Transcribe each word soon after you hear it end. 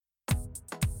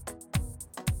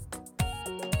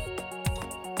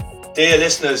Dear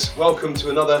listeners, welcome to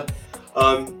another,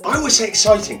 I always say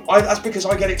exciting. That's because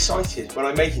I get excited when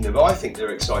I'm making them, but I think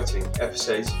they're exciting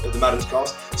episodes of the Madam's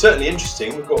Cast. Certainly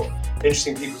interesting. We've got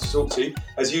interesting people to talk to,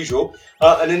 as usual.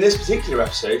 And in this particular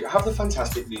episode, I have the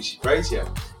fantastic Lucy Brazier,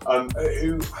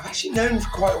 who I've actually known for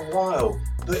quite a while,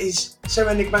 but is so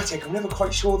enigmatic, I'm never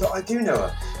quite sure that I do know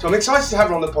her. So I'm excited to have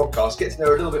her on the podcast, get to know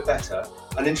her a little bit better,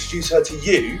 and introduce her to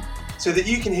you, so that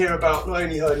you can hear about not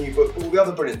only her new book, but all the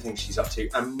other brilliant things she's up to,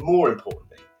 and more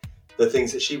importantly, the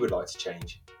things that she would like to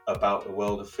change about the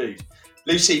world of food.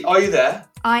 Lucy, are you there?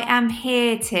 I am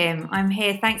here, Tim. I'm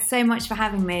here. Thanks so much for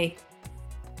having me.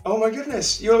 Oh my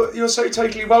goodness, you're so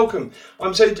totally welcome.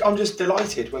 I'm just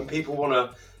delighted when people want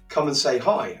to come and say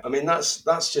hi. I mean,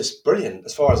 that's just brilliant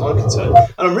as far as I'm concerned.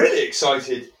 And I'm really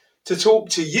excited to talk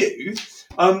to you,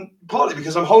 partly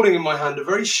because I'm holding in my hand a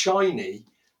very shiny,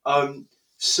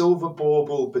 silver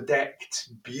bauble bedecked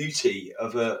beauty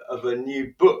of a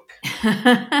new book.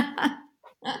 I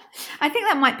think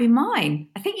that might be mine.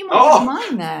 I think you might have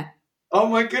mine there. Oh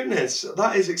my goodness,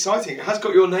 that is exciting. It has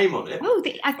got your name on it. Oh,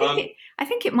 I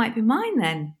think it might be mine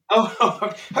then.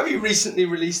 Oh, have you recently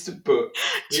released a book?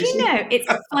 Do you know?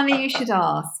 It's funny you should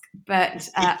ask, but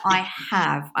I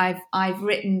have. I've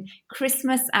written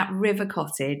Christmas at River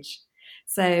Cottage.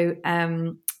 So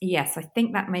yes, I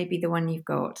think that may be the one you've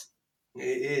got.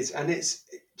 It is, and it's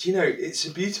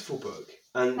a beautiful book.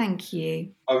 And thank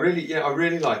you. I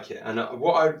really like it. And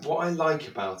what I like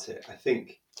about it, I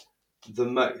think, the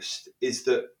most is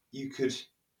that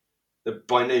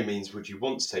by no means would you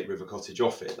want to take River Cottage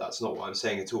off it. That's not what I'm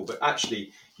saying at all. But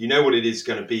actually, you know what it is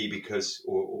going to be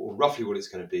or roughly what it's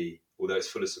going to be, although it's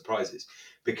full of surprises,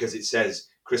 because it says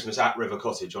Christmas at River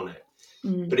Cottage on it.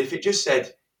 Mm. But if it just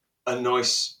said a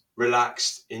nice,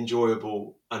 relaxed,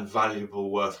 enjoyable and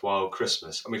valuable, worthwhile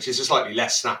Christmas, I mean, it's a slightly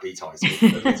less snappy title,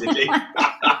 admittedly.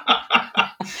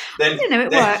 Then,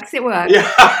 it works.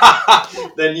 Yeah.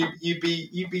 Then you'd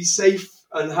be safe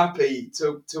and happy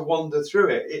to wander through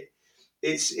it.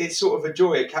 It's sort of a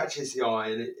joy. It catches the eye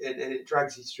and it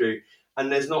drags you through.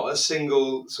 And there's not a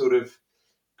single sort of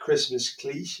Christmas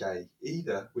cliche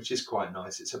either, which is quite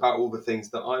nice. It's about all the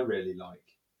things that I really like.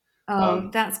 Oh,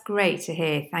 that's great to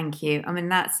hear. Thank you. I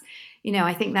mean,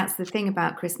 I think that's the thing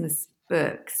about Christmas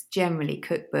books, generally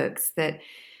cookbooks, that,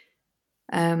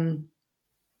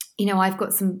 I've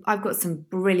got some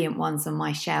brilliant ones on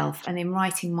my shelf, and in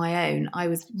writing my own, I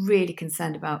was really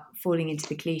concerned about falling into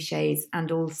the cliches and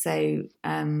also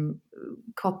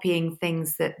copying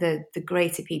things that the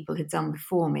greater people had done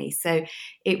before me. So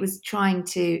it was trying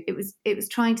to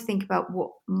think about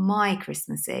what my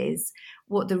Christmas is,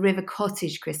 what the River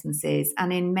Cottage Christmas is,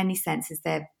 and in many senses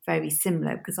they're very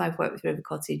similar because I've worked with River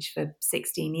Cottage for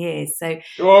 16 years. So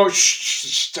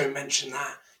don't mention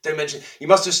that. Don't mention. You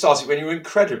must have started when you were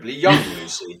incredibly young,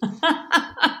 Lucy.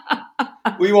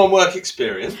 Were you on work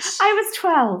experience? I was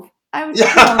 12. It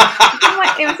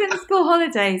was in the school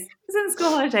holidays.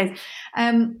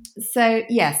 So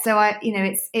I,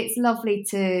 it's lovely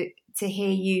to hear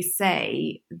you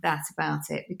say that about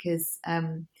it, because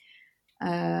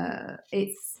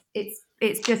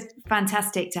it's just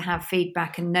fantastic to have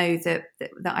feedback and know that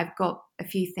I've got a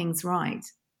few things right.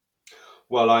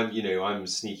 Well, I'm a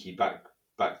sneaky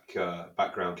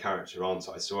background character, aren't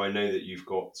I? So I know that you've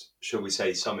got, shall we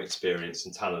say, some experience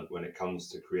and talent when it comes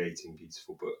to creating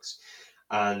beautiful books.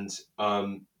 And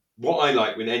what I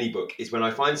like with any book is when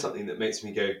I find something that makes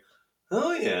me go,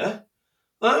 oh yeah,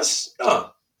 that's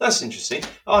interesting.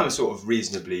 I'm a sort of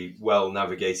reasonably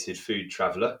well-navigated food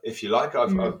traveller, if you like.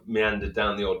 I've meandered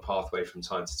down the odd pathway from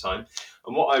time to time.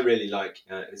 And what I really like,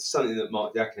 it's something that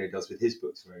Mark Diacono does with his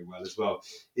books very well as well,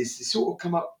 is to sort of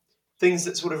come up things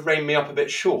that sort of rein me up a bit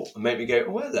short and make me go,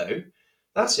 oh, hello,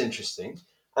 that's interesting.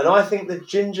 And I think the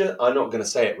ginger, I'm not going to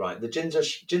say it right, the ginger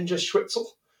schwitzel,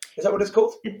 is that what it's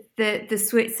called? The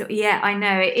schwitzel, yeah, I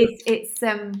know. It's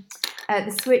the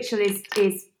schwitzel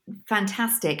is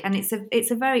fantastic, and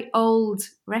it's a very old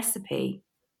recipe.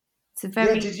 It's a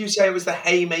very. Yeah, did you say it was the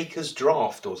Haymaker's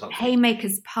Draft or something?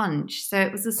 Haymaker's Punch. So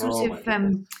it was a sort of it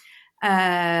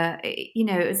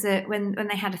was when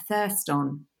they had a thirst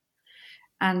on.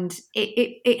 And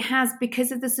it has,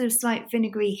 because of the sort of slight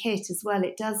vinegary hit as well,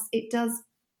 it does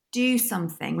do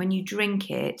something when you drink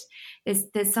it.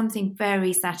 There's something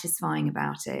very satisfying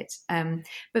about it.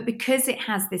 But because it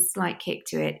has this slight kick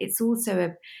to it, it's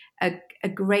also a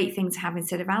great thing to have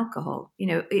instead of alcohol.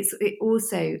 It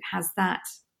also has that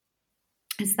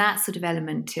sort of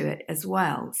element to it as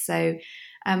well. So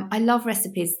I love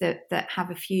recipes that have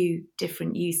a few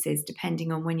different uses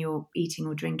depending on when you're eating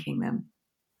or drinking them.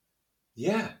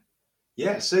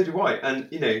 Yeah, so do I. And,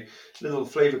 little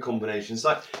flavour combinations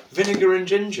like vinegar and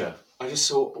ginger. I just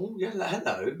thought, oh yeah,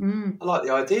 hello. Mm, I like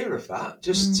the idea of that.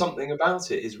 Just mm. something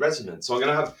about it is resonant. So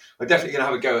I'm definitely gonna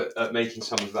have a go at making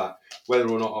some of that. Whether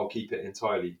or not I'll keep it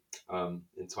entirely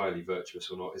virtuous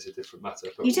or not is a different matter.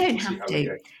 But You don't we'll see have how we to.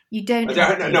 go. You don't I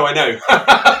have don't know. to. No, You can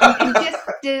I know. just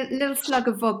do a little slug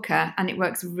of vodka, and it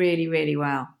works really, really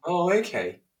well. Oh,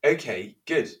 okay. Okay,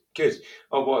 good, good.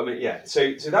 Oh, well, I mean, yeah.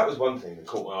 So that was one thing that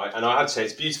caught my eye, and I have to say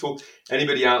it's beautiful.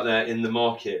 Anybody out there in the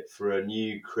market for a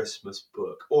new Christmas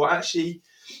book, or actually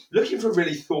looking for a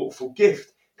really thoughtful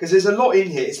gift, because there's a lot in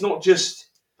here. It's not just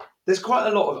there's quite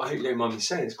a lot of. I hope you don't mind me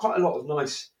saying. There's quite a lot of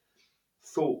nice,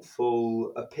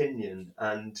 thoughtful opinion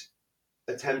and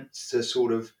attempts to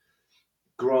sort of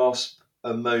grasp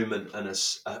a moment and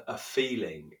a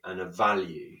feeling and a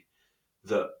value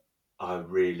that I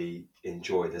really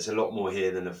enjoy. There's a lot more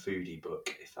here than a foodie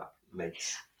book, if that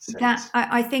makes That sense.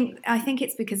 I think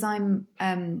it's because I'm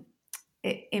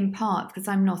in part because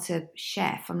I'm not a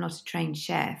chef. I'm not a trained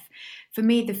chef. For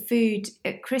me, the food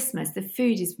at Christmas, the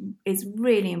food is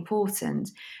really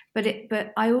important. But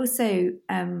I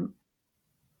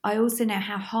also know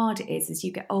how hard it is as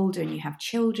you get older and you have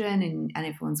children and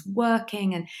everyone's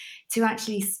working, and to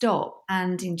actually stop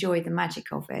and enjoy the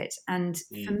magic of it. And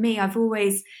for Mm. me, I've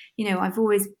always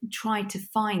tried to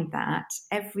find that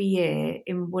every year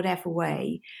in whatever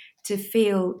way, to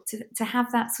feel, to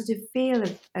have that sort of feel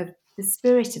of the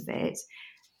spirit of it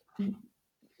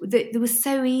that was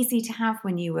so easy to have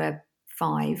when you were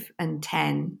 5 and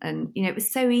 10, and it was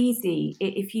so easy.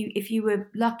 If you were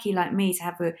lucky like me to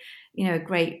have a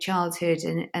great childhood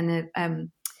and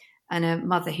a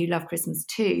mother who loved Christmas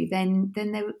too, then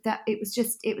that it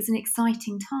was an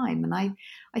exciting time. And I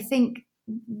think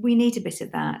we need a bit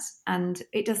of that, and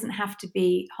it doesn't have to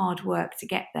be hard work to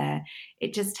get there.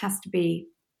 It just has to be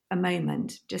a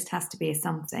moment, just has to be a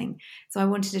something. So I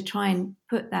wanted to try and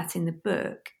put that in the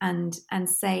book, and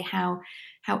say how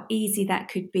easy that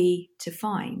could be to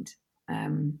find,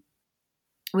 um,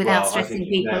 without Well, I think stressing you've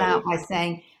people nailed out it. by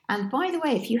saying, and by the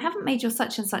way, if you haven't made your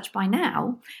such and such by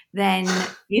now, then. So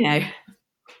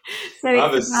I it's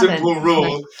have a the balance, simple isn't it?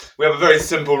 rule. We have a very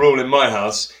simple rule in my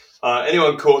house.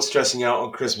 Anyone caught stressing out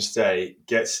on Christmas Day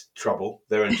gets trouble.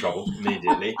 They're in trouble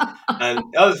immediately. And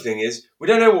the other thing is, we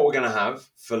don't know what we're going to have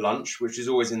for lunch, which is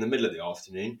always in the middle of the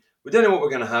afternoon. We don't know what we're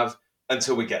going to have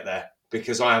until we get there,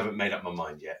 because I haven't made up my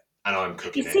mind yet, and I'm You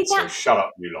cooking see it. So that shut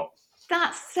up, you lot.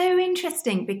 that's so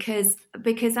interesting, because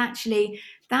actually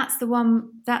that's the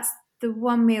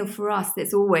one meal for us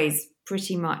that's always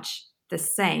pretty much the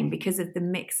same, because of the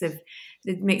mix of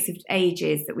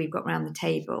ages that we've got around the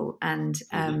table, Hmm.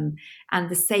 and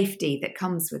the safety that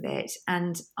comes with it.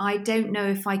 And I don't know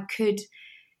if I could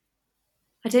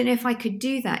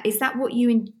do that. Is that what do you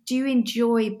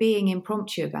enjoy being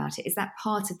impromptu about it? Is that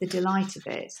part of the delight of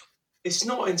it? It's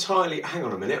not entirely. Hang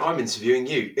on a minute. I'm interviewing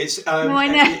you. No, I It's. know.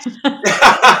 No,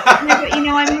 but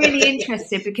I'm really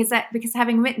interested, because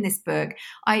having written this book,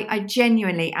 I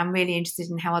genuinely am really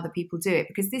interested in how other people do it,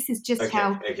 because this is just Okay.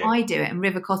 how Okay. I do it, and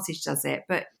River Cottage does it.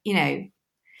 But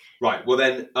Right. Well,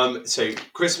 then, so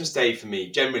Christmas Day for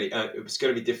me, generally, it was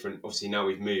going to be different. Obviously, now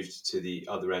we've moved to the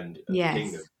other end of the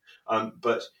kingdom. yes,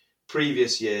 But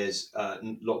previous years,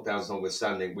 lockdowns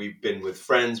notwithstanding, we've been with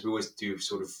friends. We always do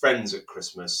sort of friends at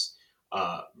Christmas,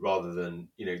 rather than,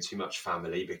 too much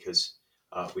family, because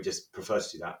we just prefer to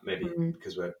do that. Maybe mm,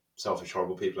 because we're selfish,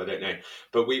 horrible people. I don't know.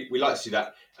 But we like to do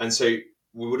that. And so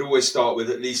we would always start with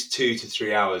at least 2 to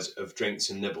 3 hours of drinks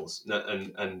and nibbles.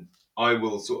 And I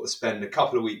will sort of spend a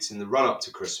couple of weeks in the run up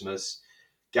to Christmas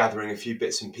gathering a few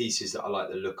bits and pieces that I like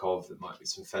the look of. There might be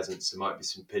some pheasants, there might be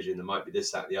some pigeon, there might be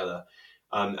this, that, the other,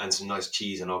 and some nice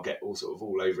cheese. And I'll get all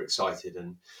over excited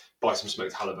and buy some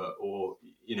smoked halibut, or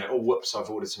oh whoops, I've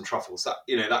ordered some truffles. That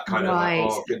kind of like, right.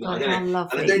 oh goodness, I God, don't know, how and I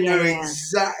lovely! don't Yeah, know yeah,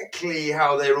 exactly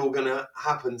how they're all going to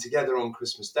happen together on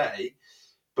Christmas Day,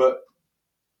 but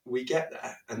we get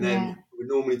there, and yeah. then we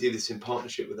normally do this in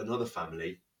partnership with another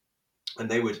family, and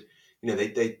they would,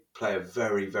 they play a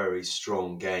very, very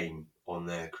strong game on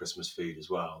their Christmas food as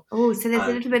well. Oh, so there's a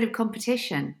And little bit of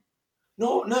competition.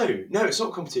 no, it's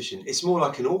not competition. It's more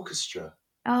like an orchestra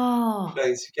Oh.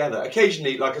 playing together.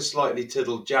 Occasionally, like a slightly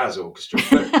tiddled jazz orchestra,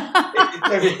 but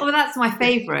it's Oh, that's my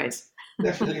favourite.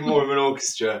 definitely more of an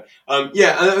orchestra.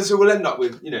 Yeah, and so we'll end up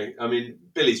with, I mean,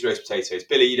 Billy's roast potatoes.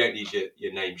 Billy, you don't need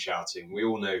your name shouting. We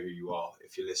all know who you are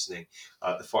if you're listening.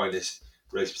 The finest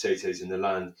roast potatoes in the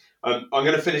land. I'm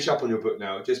going to finish up on your book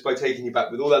now, just by taking you back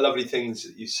with all the lovely things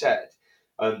that you said.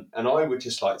 And I would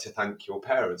just like to thank your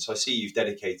parents. I see you've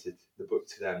dedicated the book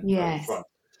to them at the Yes. front.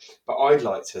 But I'd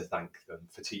like to thank them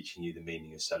for teaching you the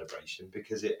meaning of celebration,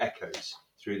 because it echoes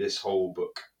through this whole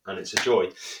book. and it's a joy.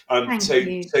 Thank So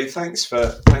you. thanks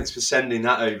for sending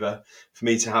that over for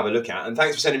me to have a look at, and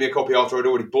thanks for sending me a copy after I'd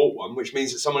already bought one, which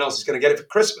means that someone else is going to get it for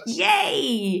Christmas.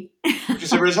 Yay! Which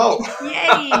is a result.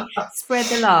 Yay! Spread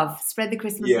the love. Spread the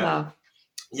Christmas Yeah. love.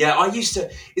 Yeah, I used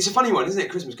to. It's a funny one, isn't it?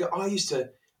 Christmas. I used to.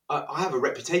 I have a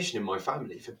reputation in my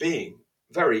family for being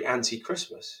very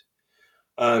anti-Christmas.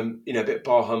 A bit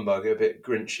bar humbug, a bit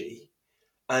grinchy,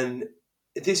 and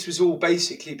this was all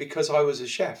basically because I was a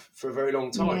chef for a very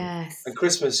long time. Yes. And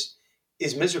Christmas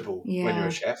is miserable when you're a Yeah.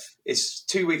 chef. It's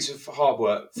 2 weeks of hard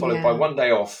work, followed by Yeah. 1 day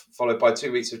off, followed by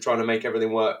 2 weeks of trying to make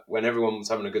everything work when everyone was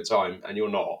having a good time and you're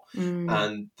not.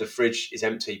 And the fridge is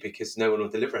empty because no one will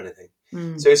deliver anything.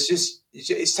 So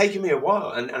it's taken me a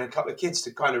while and a couple of kids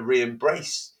to kind of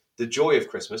re-embrace the joy of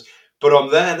Christmas. But I'm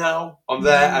there now. I'm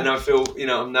there, and I feel,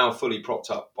 I'm now fully propped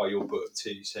up by your book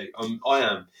too. So I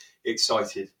am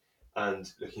excited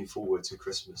and looking forward to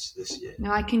Christmas this year.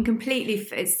 No, I can completely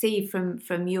see from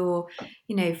your,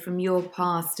 from your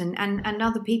past and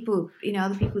other people,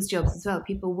 other people's jobs as well.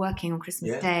 People working on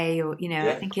Christmas Day, or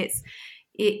I think it's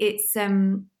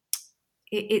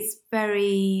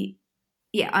very,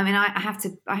 I mean, I have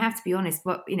to be honest,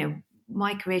 but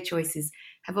my career choices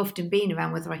have often been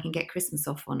around whether I can get Christmas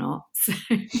off or not. So.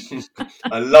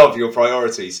 I love your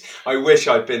priorities. I wish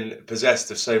I'd been possessed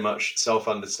of so much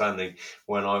self-understanding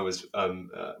when I was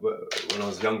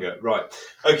younger. Right.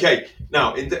 Okay.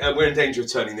 Now we're in danger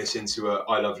of turning this into a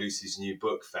I Love Lucy's New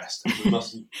Book Fest. We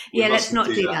mustn't. Let's not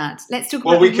do that. Let's talk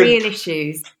about the real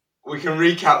issues. We can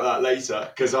recap that later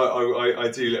because I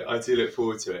do look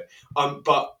forward to it.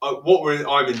 But what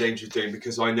I'm in danger of doing,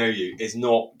 because I know you, is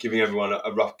not giving everyone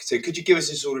a rough. So could you give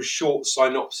us a sort of short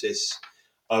synopsis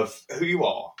of who you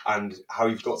are and how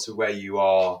you've got to where you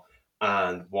are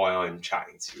and why I'm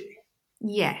chatting to you?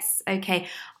 Yes. Okay.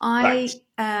 I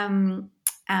am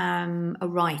a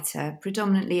writer,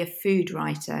 predominantly a food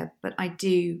writer, but I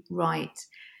do write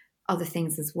other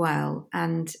things as well.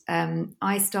 And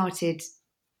I started.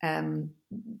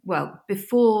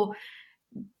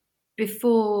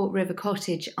 Before River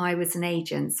Cottage, I was an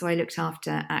agent, so I looked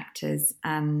after actors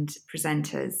and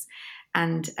presenters,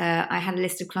 and I had a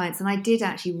list of clients, and I did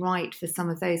actually write for some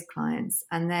of those clients.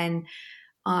 And then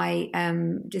I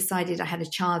decided I had a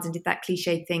child and did that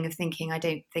cliche thing of thinking I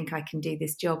don't think I can do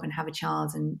this job and have a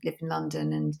child and live in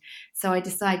London. And so I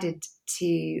decided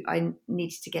I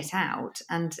needed to get out,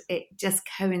 and it just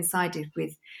coincided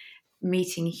with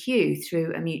meeting Hugh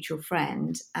through a mutual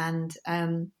friend, and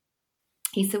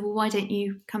he said, well, why don't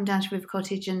you come down to River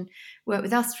Cottage and work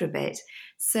with us for a bit?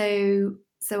 So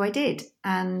I did,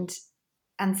 and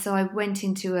so I went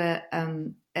into a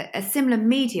similar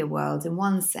media world in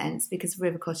one sense, because of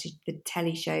River Cottage, the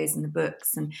telly shows and the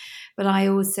books, but I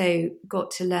also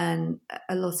got to learn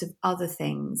a lot of other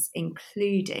things,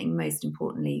 including, most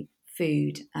importantly,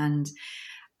 food. And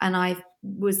I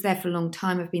was there for a long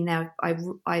time. I've been there.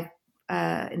 I've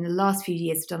in the last few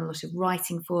years, I've done a lot of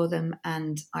writing for them,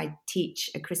 and I teach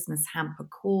a Christmas hamper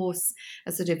course,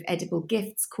 a sort of edible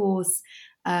gifts course,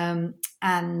 and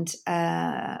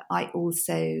I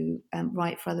also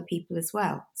write for other people as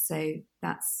well. So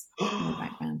that's my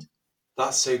background.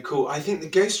 That's so cool. I think the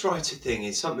ghostwriter thing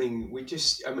is something we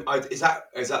just. Is that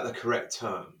the correct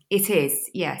term? It is,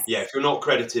 yes. Yeah, if you're not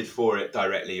credited for it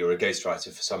directly, you're a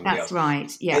ghostwriter for somebody else. That's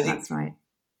right. Yeah, that's right.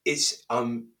 It's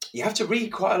you have to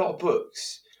read quite a lot of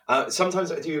books.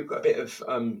 Sometimes I do a bit of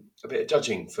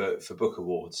judging for book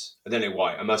awards. I don't know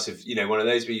why. I must have, one of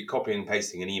those where you're copying and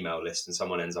pasting an email list and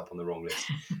someone ends up on the wrong list.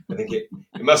 I think it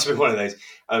must have been one of those.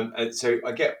 And so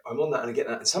I'm on that and I get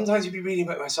that. And sometimes you'll be reading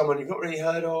about someone you've not really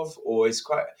heard of, or it's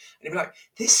quite, and you'll be like,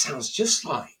 this sounds just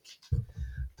like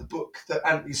the book that,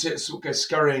 and you sort of go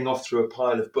scurrying off through a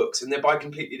pile of books, and they're by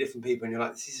completely different people, and you're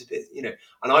like, this is a bit,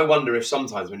 and I wonder if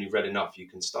sometimes when you've read enough, you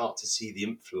can start to see the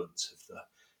influence of the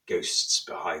ghosts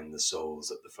behind the souls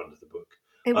at the front of the book.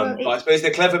 But I suppose the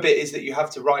clever bit is that you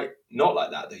have to write not like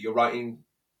that you're writing,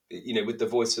 with the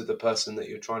voice of the person that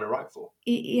you're trying to write for.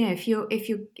 If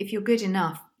you're good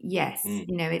enough, yes.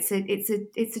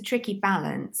 It's a tricky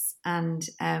balance, and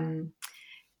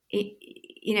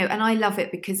and I love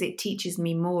it because it teaches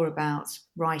me more about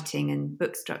writing and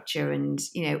book structure and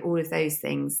all of those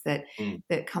things that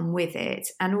come with it,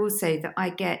 and also that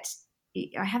I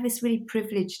have this really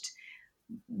privileged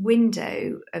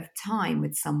window of time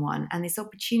with someone, and this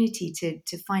opportunity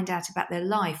to find out about their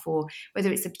life, or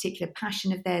whether it's a particular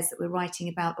passion of theirs that we're writing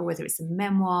about, or whether it's a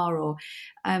memoir, or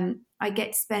I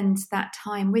get to spend that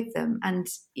time with them. And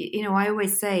I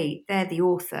always say they're the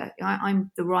author,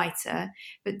 I'm the writer,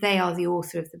 but they are the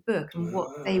author of the book, and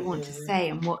what they want to say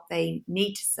and what they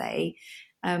need to say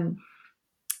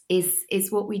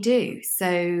is what we do.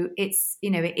 So it's,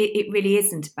 it really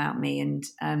isn't about me, and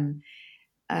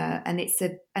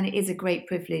it is a great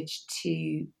privilege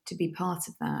to be part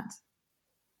of that.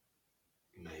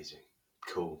 Amazing.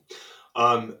 Cool.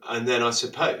 And then I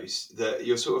suppose that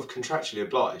you're sort of contractually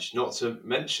obliged not to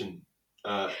mention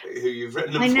who you've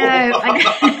written them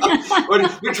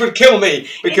for. Which would kill me,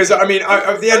 because I mean,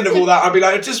 at the end of all that, I'd be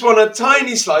like, I just want a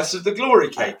tiny slice of the glory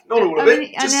cake, not all of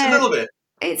it, just a little bit.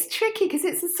 It's tricky because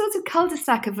it's a sort of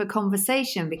cul-de-sac of a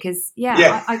conversation, because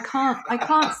I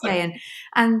can't say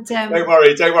and don't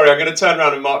worry, I'm going to turn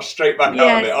around and march straight back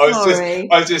out of it.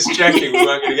 I was just checking we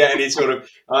weren't going to get any sort of.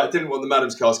 I didn't want the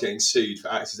Madam's Cast getting sued for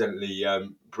accidentally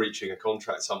breaching a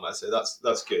contract somewhere, so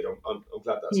that's good. I'm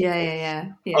glad that's yeah.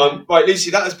 Right,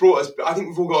 Lucy, that has brought us. I think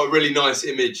we've all got a really nice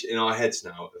image in our heads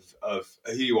now of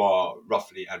who you are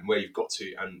roughly and where you've got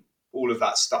to, and all of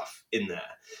that stuff in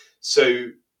there. So.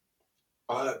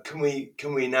 Can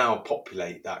we now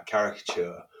populate that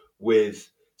caricature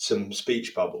with some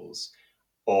speech bubbles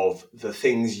of the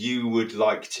things you would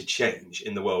like to change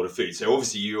in the world of food? So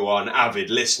obviously you are an avid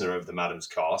listener of the Madam's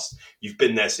Cast. You've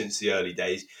been there since the early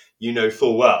days. You know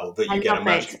full well that you get a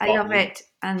magic button. I love it,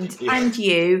 and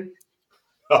you.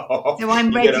 So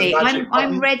I'm ready.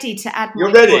 I'm ready to add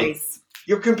my voice.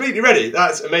 You're completely ready.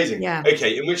 That's amazing. Yeah.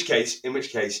 Okay. In which case,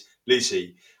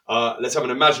 Lucy, let's have an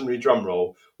imaginary drum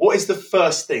roll. What is the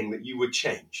first thing that you would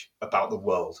change about the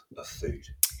world of food?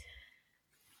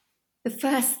 The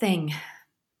first thing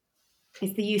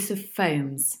is the use of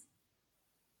foams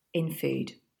in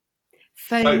food.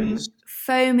 Foam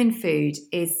in food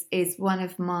is one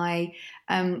of my.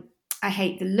 I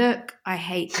hate the look. I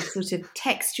hate the sort of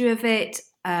texture of it.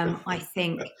 I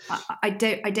think I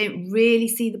don't really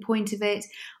see the point of it.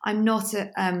 I'm not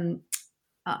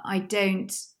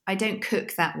I don't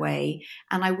cook that way,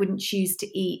 and I wouldn't choose to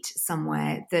eat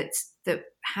somewhere that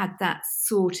had that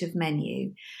sort of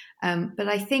menu. But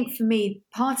I think for me,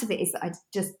 part of it is that I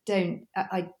just don't.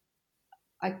 I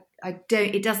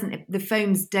don't. It doesn't. The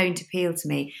foams don't appeal to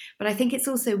me. But I think it's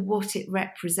also what it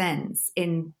represents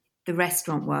in the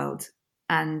restaurant world.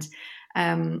 And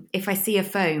if I see a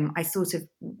foam, I sort of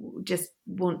just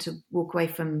want to walk away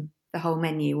from the whole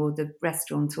menu or the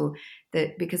restaurant, or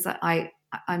because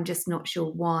I'm just not sure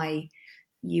why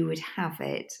you would have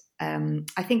it.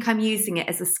 I think I'm using it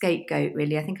as a scapegoat,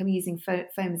 really. I think I'm using foam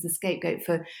as a scapegoat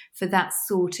for that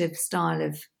sort of style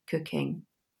of cooking.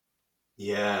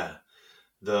 Yeah,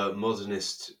 the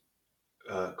modernist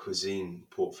cuisine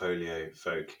portfolio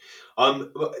folk.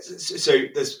 So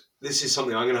this is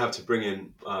something I'm going to have to bring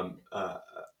in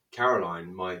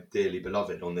Caroline, my dearly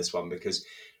beloved, on this one, because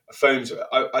foams,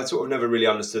 I sort of never really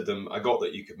understood them. I got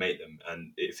that you could make them,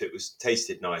 and if it was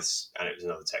tasted nice and it was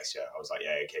another texture, I was like,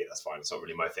 yeah, okay, that's fine. It's not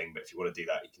really my thing, but if you want to do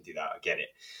that, you can do that. I get it.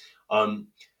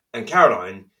 And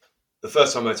Caroline, the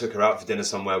first time I took her out for dinner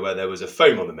somewhere where there was a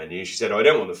foam on the menu, she said, "Oh, I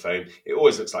don't want the foam. It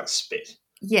always looks like spit."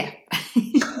 Yeah.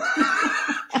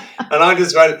 And I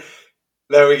just went,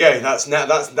 there we go. That's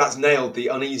nailed the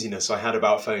uneasiness I had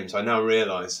about foams. I now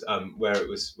realise where it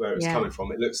was coming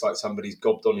from. It looks like somebody's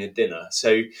gobbed on your dinner.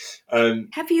 So,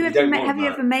 have you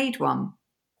ever made one?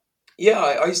 Yeah,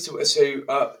 I used to. So,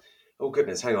 oh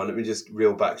goodness, hang on. Let me just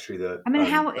reel back through the. I mean,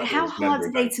 how hard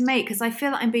are they to make? Because I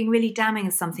feel like I'm being really damning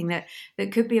of something that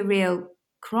could be a real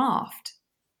craft.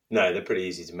 No, they're pretty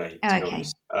easy to make. To be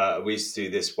honest. We used to do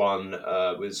this one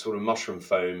with sort of mushroom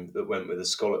foam that went with a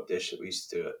scallop dish that we used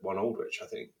to do at One Aldwych, I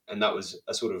think. And that was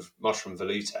a sort of mushroom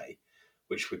velouté,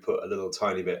 which we put a little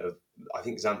tiny bit of, I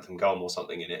think, xanthan gum or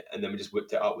something in it. And then we just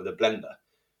whipped it up with a blender.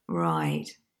 Right.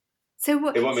 So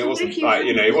what? It wasn't if you like,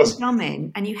 it was gum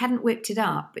in and you hadn't whipped it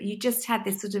up, but you just had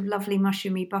this sort of lovely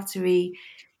mushroomy, buttery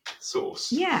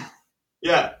sauce. Yeah.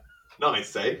 Yeah.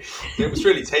 Nice, eh? It was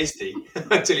really tasty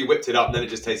until you whipped it up, and then it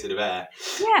just tasted of air.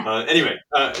 Yeah. Anyway,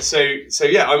 so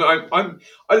yeah,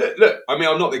 look. I mean,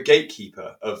 I'm not the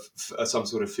gatekeeper of some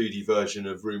sort of foodie version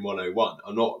of Room 101.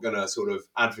 I'm not going to sort of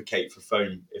advocate for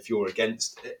foam if you're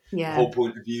against it. Yeah. The whole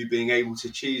point of you being able to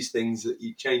choose things that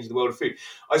you change the world of food.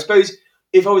 I suppose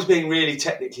if I was being really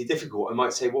technically difficult, I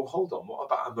might say, well, hold on, what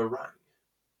about a meringue?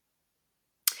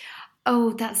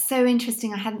 Oh, that's so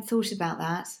interesting. I hadn't thought about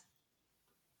that.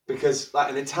 Because like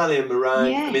an Italian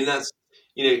meringue, yes. I mean, that's,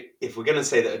 if we're going to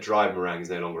say that a dry meringue is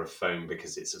no longer a foam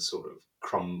because it's a sort of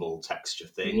crumble texture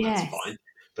thing, yes. That's fine.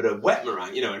 But a wet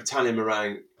meringue, an Italian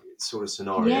meringue sort of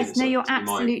scenario. Yes, no, you're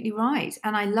absolutely right.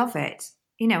 And I love it.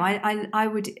 I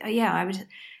would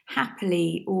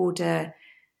happily order.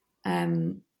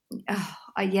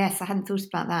 Yes, I hadn't thought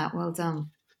about that. Well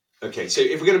done. Okay, so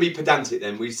if we're going to be pedantic,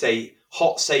 then we say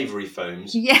hot savoury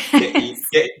foams. Yes.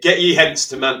 Get ye hence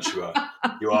to Mantua.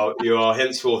 You are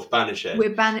henceforth banished.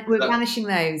 We're banishing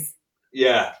those.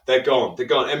 Yeah, they're gone. They're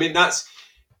gone. I mean, that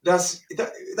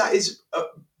is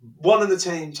one at the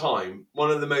same time one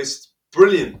of the most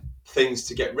brilliant things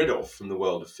to get rid of from the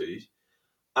world of food,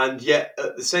 and yet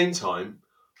at the same time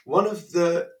one of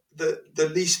the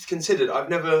least considered.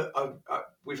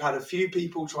 We've had a few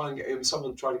people try and get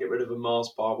someone trying to get rid of a Mars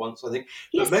bar once, I think,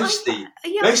 but mostly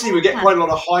we get quite a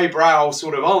lot of highbrow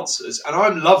sort of answers, and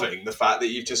I'm loving the fact that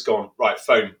you've just gone, right,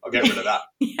 foam, I'll get rid of that.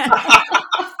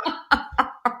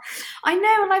 I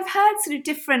know, and I've heard sort of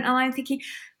different, and I'm thinking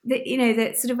that, you know,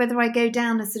 that sort of whether I go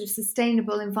down a sort of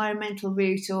sustainable environmental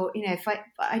route, or, you know, if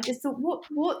I just thought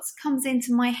what comes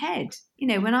into my head, you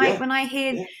know, when I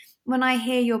hear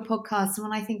your podcast, and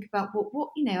when I think about what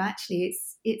you know, actually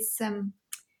it's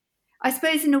I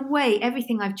suppose in a way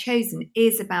everything I've chosen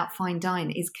is about fine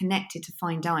dining, is connected to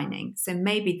fine dining. So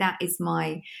maybe that is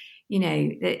my, you know,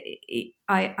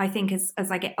 I think as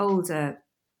I get older,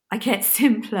 I get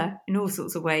simpler in all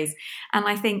sorts of ways, and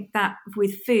I think that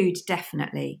with food,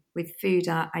 definitely with food,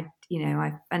 and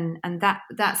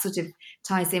that sort of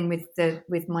ties in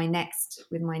with my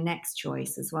next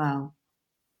choice as well.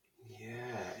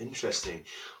 Yeah, interesting.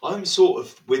 I'm sort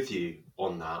of with you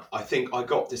on that. I think I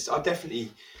got this. I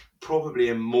definitely probably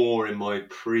am more in my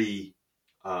pre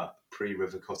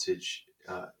River Cottage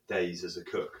days as a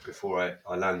cook before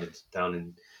I landed down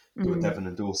in Devon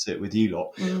and Dorset with you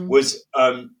lot. Was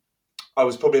I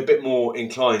was probably a bit more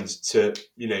inclined to,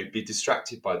 you know, be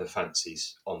distracted by the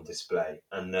fancies on display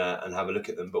and have a look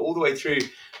at them. But all the way through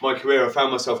my career, I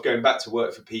found myself going back to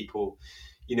work for people,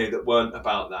 you know, that weren't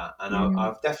about that. And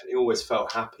I've definitely always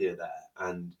felt happier there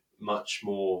and much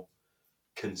more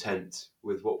content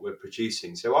with what we're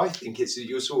producing. So I think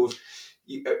you're sort of,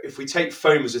 if we take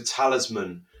foam as a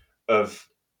talisman of,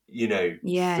 you know,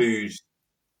 food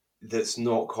that's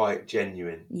not quite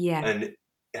genuine and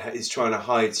is trying to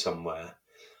hide somewhere,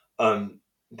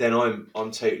 then I'm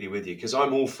totally with you, because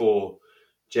I'm all for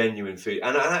genuine food.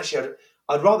 And actually,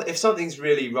 I'd rather, if something's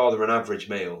really rather an average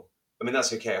meal, I mean,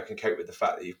 that's okay. I can cope with the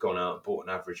fact that you've gone out and bought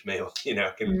an average meal. You know,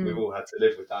 we've all had to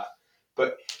live with that.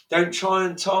 But don't try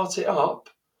and tart it up.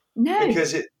 No,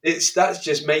 because that's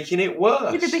just making it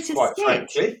worse. With a bit of quite stick.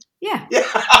 Frankly. Yeah.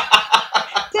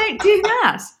 Don't do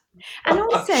that. And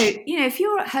also, you know, if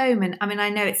you're at home, and I mean, I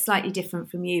know it's slightly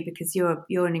different from you because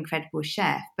you're an incredible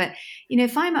chef, but, you know,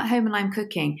 if I'm at home and I'm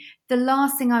cooking, the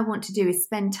last thing I want to do is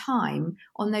spend time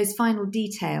on those final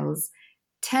details,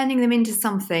 turning them into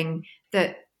something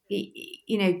that,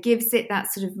 you know, gives it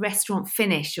that sort of restaurant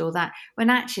finish, or that, when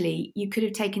actually you could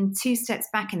have taken 2 steps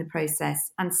back in the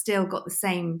process and still got the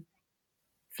same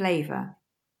flavour.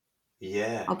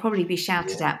 Yeah. I'll probably be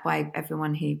shouted at by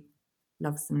everyone who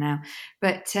loves them now,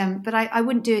 but I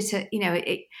wouldn't do it. You know,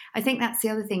 I think that's the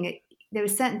other thing. There are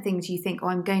certain things you think, oh,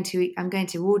 I'm going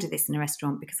to order this in a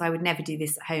restaurant because I would never do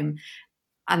this at home,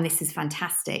 and this is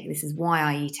fantastic. This is why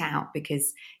I eat out,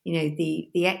 because, you know,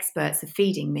 the experts are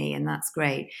feeding me, and that's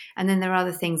great. And then there are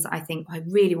other things that I think, I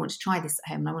really want to try this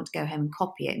at home, and I want to go home and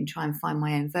copy it and try and find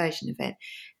my own version of it.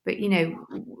 But, you know,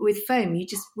 with foam, you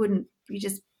just wouldn't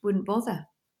bother.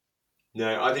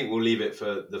 No, I think we'll leave it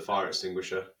for the fire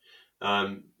extinguisher.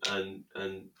 And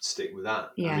stick with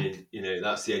that. Yeah. I mean, you know,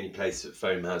 that's the only place that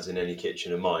foam has in any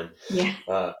kitchen of mine. Yeah.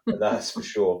 That's for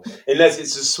sure. Unless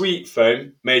it's a sweet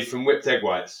foam made from whipped egg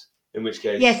whites, in which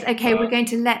case. Yes. Okay, we're going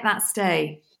to let that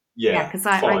stay. Yeah. Because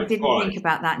I didn't think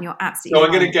about that, and you're absolutely. So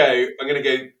I'm going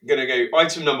to go.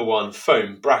 Item number 1: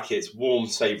 foam brackets warm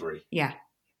savoury. Yeah.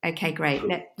 Okay. Great.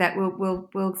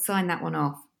 We'll sign that one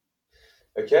off.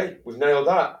 Okay, we've nailed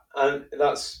that, and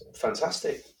that's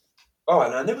fantastic. Oh,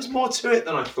 and there was more to it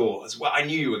than I thought as well. I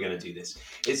knew you were going to do this.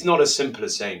 It's not as simple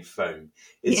as saying foam.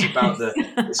 It's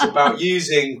about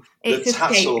using the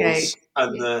tassels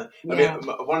and the. I mean,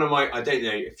 one of my. I don't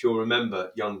know if you'll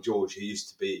remember young George, who used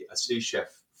to be a sous chef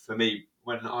for me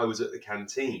when I was at the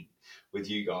canteen with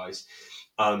you guys.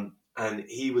 And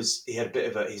he had a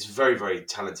bit of he's a very, very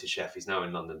talented chef. He's now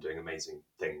in London doing amazing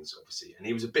things, obviously. And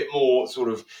he was a bit more sort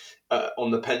of on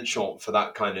the penchant for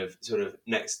that kind of sort of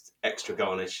next extra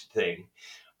garnish thing.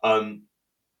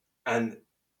 And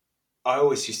I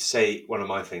always used to say, one of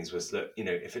my things was that, you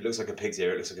know, if it looks like a pig's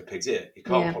ear, it looks like a pig's ear. You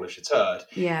can't polish a turd.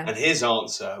 Yeah. And his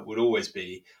answer would always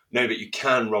be, no, but you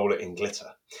can roll it in glitter.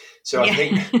 So I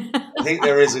think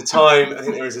there is a time. I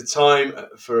think there is a time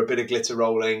for a bit of glitter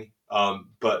rolling.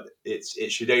 But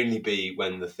it should only be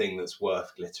when the thing that's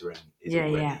worth glittering is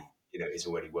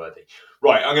already worthy.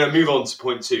 Right, I'm going to move on to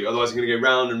point 2. Otherwise, I'm going to go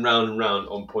round and round and round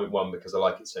on point 1 because I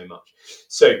like it so much.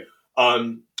 So,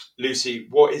 Lucy,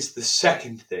 what is the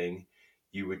second thing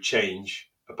you would change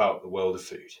about the world of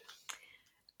food?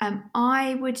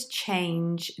 I would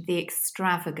change the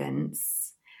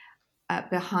extravagance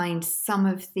behind some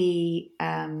of the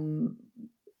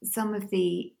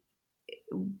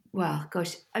well,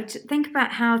 gosh, think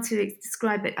about how to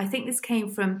describe it. I think this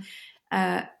came from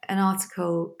an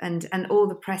article and all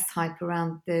the press hype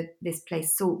around this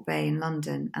place Salt Bay in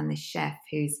London, and this chef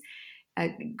who's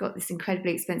got this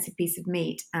incredibly expensive piece of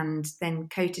meat and then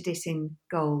coated it in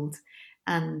gold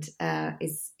and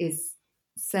is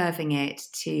serving it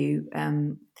to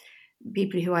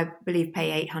people who I believe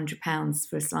pay £800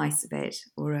 for a slice of it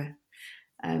or a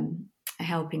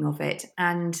helping of it,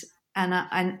 and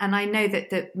I know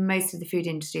that most of the food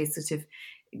industry is sort of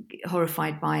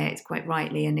horrified by it, quite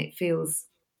rightly, and it feels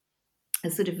a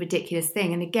sort of ridiculous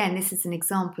thing. And again, this is an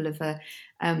example of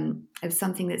of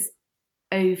something that's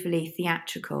overly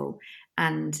theatrical,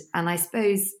 and I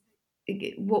suppose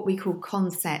what we call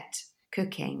concept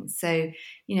cooking. So,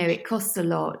 it costs a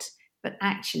lot, but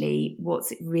actually,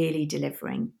 what's it really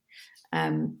delivering?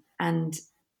 And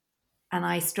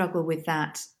I struggle with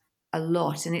that a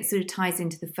lot, and it sort of ties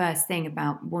into the first thing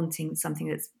about wanting something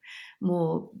that's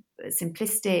more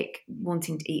simplistic,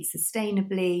 wanting to eat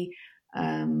sustainably.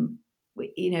 I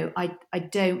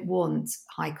don't want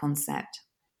high concept.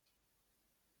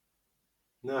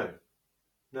 No.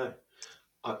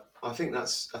 I think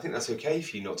that's okay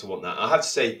for you not to want that. I have to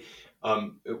say,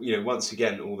 once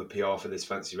again, all the PR for this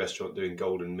fancy restaurant doing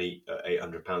golden meat at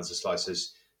 £800 a slice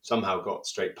has somehow got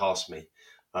straight past me,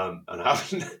 and I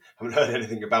haven't heard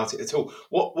anything about it at all.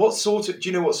 What sort of, do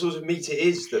you know what sort of meat it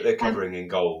is that they're covering in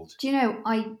gold? Do you know,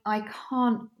 I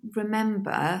can't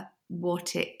remember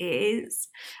what it is.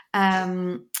 I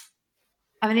mean,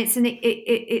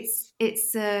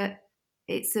 it's a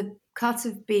cut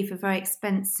of beef, a very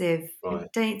expensive. Right. I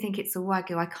don't think it's a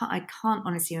wagyu. I can't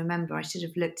honestly remember. I should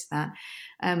have looked at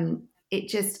that.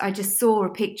 I just saw a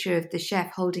picture of the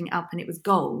chef holding it up, and it was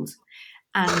gold,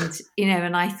 and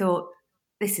and I thought,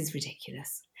 this is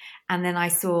ridiculous. And then I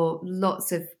saw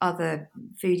lots of other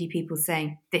foodie people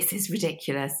saying, this is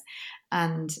ridiculous,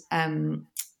 and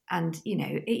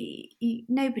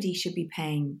nobody should be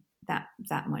paying that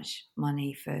much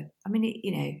money for. I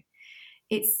mean,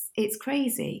 it's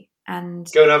crazy. And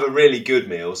go and have a really good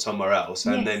meal somewhere else,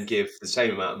 and yes, then give the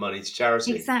same amount of money to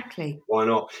charity. Exactly. Why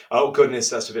not? Oh goodness,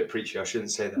 that's a bit preachy. I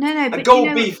shouldn't say that. No. And but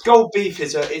gold beef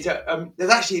is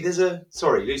there's a.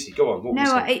 Sorry, Lucy, go on.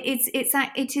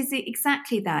 It is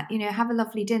exactly that. Have a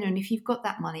lovely dinner, and if you've got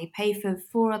that money, pay for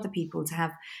 4 other people to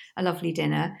have a lovely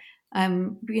dinner.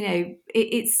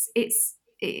 It's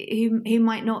who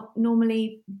might not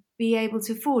normally be able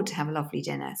to afford to have a lovely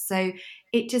dinner. So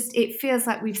it feels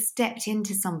like we've stepped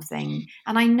into something,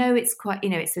 and I know it's quite,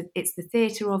 it's the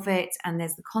theatre of it, and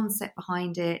there's the concept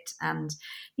behind it, and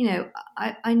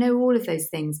I know all of those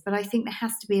things, but I think there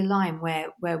has to be a line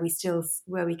where we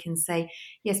can say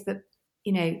yes, but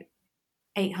 £800.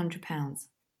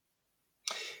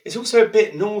 It's also a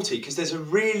bit naughty because there's a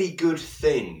really good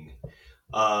thing.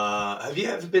 Have you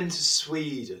ever been to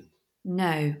Sweden?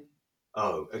 No.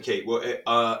 Oh, okay. Well,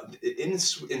 in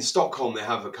Stockholm, they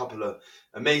have a couple of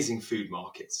amazing food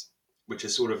markets, which are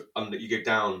sort of under. You go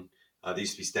down. There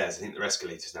used to be stairs. I think they're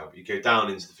escalators now. But you go down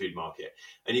into the food market,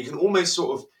 and you can almost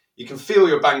you can feel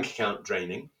your bank account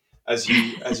draining as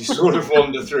you sort of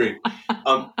wander through.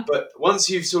 But once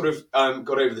you've sort of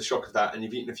got over the shock of that, and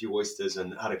you've eaten a few oysters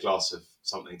and had a glass of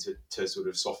something to sort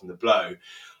of soften the blow,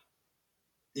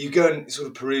 you go and sort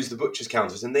of peruse the butcher's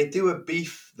counters, and they do a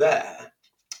beef there,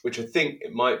 which I think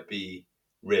it might be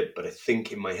rib, but I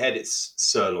think in my head it's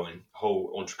sirloin,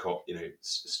 whole entrecote,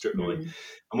 strip loin.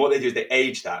 And what they do is they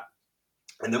age that.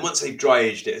 And then once they've dry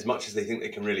aged it as much as they think they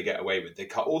can really get away with, they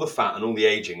cut all the fat and all the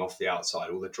aging off the outside,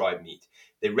 all the dried meat.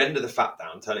 They render the fat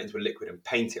down, turn it into a liquid, and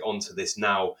paint it onto this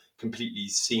now completely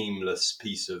seamless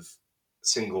piece of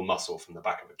single muscle from the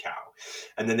back of a cow.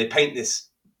 And then they paint this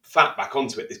fat back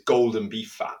onto it, this golden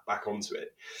beef fat back onto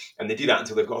it. And they do that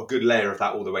until they've got a good layer of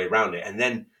that all the way around it. And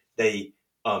then they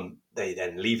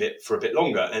then leave it for a bit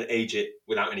longer and age it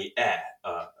without any air,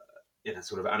 in a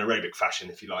sort of anaerobic fashion,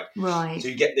 if you like. Right. So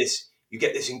you get this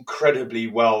incredibly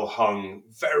well hung,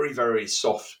 very, very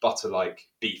soft butter-like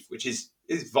beef, which is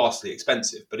vastly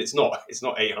expensive, but it's not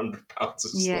 £800 a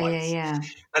slice. Yeah.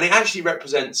 And it actually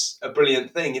represents a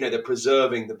brilliant thing. They're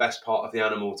preserving the best part of the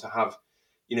animal to have.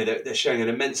 They're showing an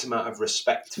immense amount of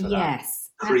respect for that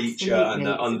creature, absolutely. and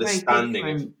the understanding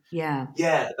of yeah.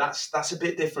 That's a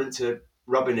bit different to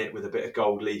rubbing it with a bit of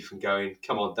gold leaf and going,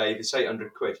 come on, Dave, it's £800.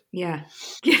 Yeah.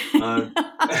 I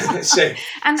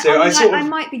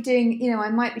might be doing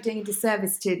a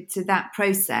disservice to that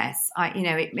process.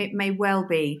 It may well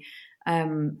be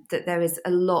that there is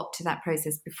a lot to that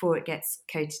process before it gets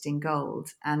coated in gold,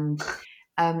 and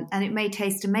it may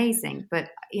taste amazing, but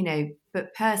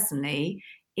personally,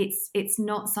 it's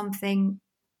not something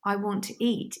I want to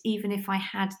eat, even if I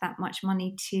had that much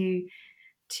money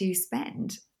to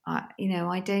spend. I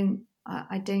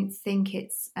don't think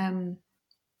it's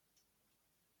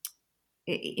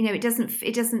it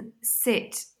doesn't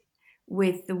sit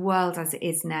with the world as it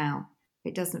is now.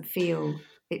 It doesn't feel.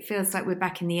 It feels like we're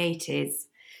back in the 80s,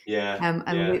 Yeah, and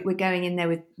yeah. we're going in there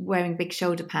with wearing big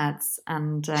shoulder pads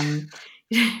and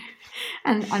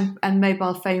and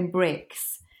mobile phone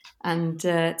bricks, and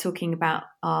talking about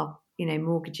our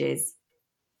mortgages.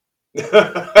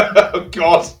 Oh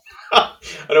God.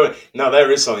 I don't. Now there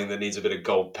is something that needs a bit of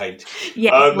gold paint.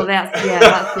 Yes, well,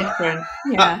 that's different.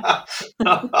 Yeah.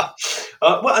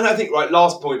 Well, and I think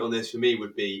last point on this for me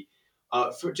would be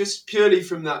for just purely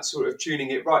from that sort of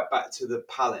tuning it right back to the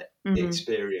palate Mm-hmm.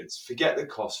 experience. Forget the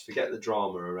cost, forget the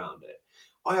drama around it.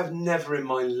 I have never in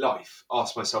my life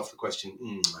asked myself the question,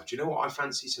 do you know what I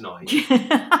fancy tonight?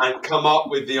 And come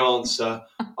up with the answer,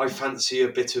 I fancy a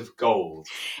bit of gold.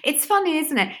 It's funny,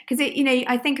 isn't it? Because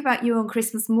I think about you on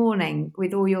Christmas morning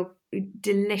with all your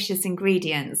delicious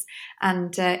ingredients,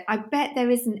 and I bet there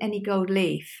isn't any gold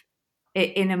leaf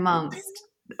in amongst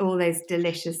all those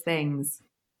delicious things.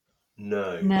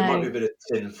 No, there might be a No, bit of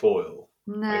tin foil,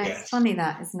 I no, it's guess. funny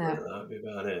that, isn't it? That would be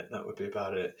about it. That would be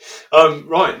about it.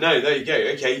 Right, no, there you go.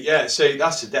 Okay, yeah, so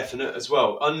that's a definite as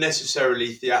well.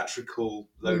 Unnecessarily theatrical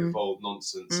load of Mm, old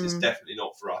nonsense is mm. definitely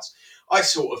not for us. I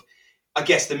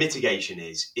guess the mitigation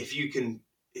is if you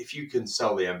can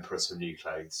sell the Emperor some new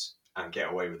clothes and get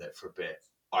away with it for a bit,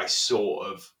 I sort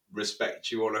of respect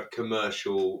you on a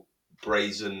commercial,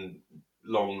 brazen,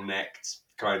 long necked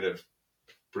kind of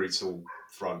brutal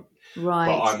front. But Right.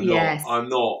 I'm not Yes. I'm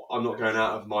not I'm not going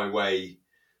out of my way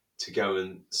to go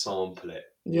and sample it,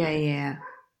 you Yeah. know. Yeah.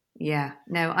 Yeah.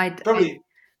 No, I, I, Probably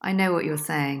I know what you're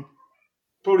saying.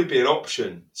 probably be an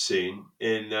option soon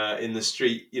in the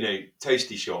street,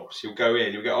 toasty shops. You'll go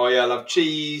in, you'll go, oh yeah, I'll have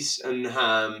cheese and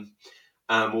ham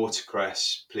and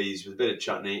watercress, please, with a bit of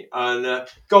chutney. And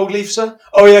gold leaf, sir?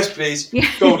 Oh yes, please. Yeah.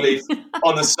 Gold leaf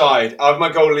on the side. I have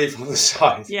my gold leaf on the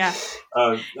side. Yeah.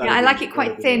 Yeah. That'd I like be it that'd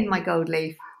quite be thin, nice. my gold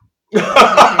leaf.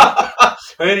 I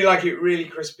only like it really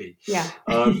crispy. Yeah.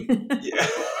 Yeah.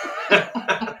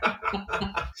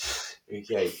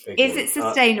 Okay, Is it okay.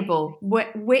 sustainable?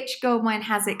 Which gold mine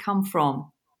has it come from?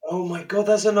 Oh my God,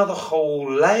 there's another whole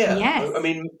layer. I Yes.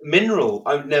 mean, mineral,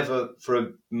 I've never for a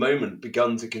moment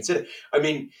begun to consider. I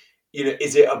mean,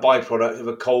 is it a byproduct of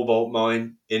a cobalt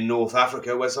mine in North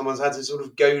Africa where someone's had to sort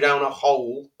of go down a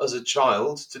hole as a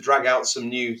child to drag out some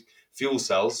new fuel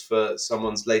cells for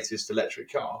someone's latest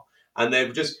electric car? And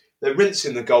they're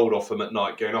rinsing the gold off them at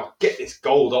night, going, oh, get this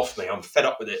gold off me. I'm fed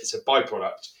up with it. It's a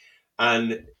byproduct.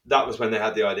 And that was when they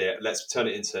had the idea, let's turn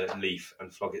it into leaf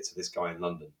and flog it to this guy in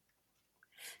London.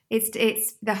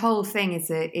 It's the whole thing is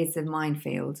a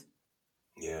minefield.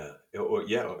 Yeah,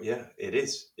 yeah. It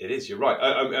is. It is. You're right.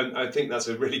 I think that's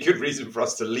a really good reason for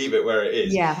us to leave it where it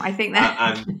is, Yeah, I think uh,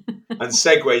 that. and and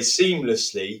segue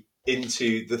seamlessly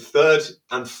into the third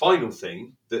and final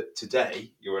thing that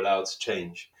today you're allowed to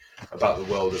change about the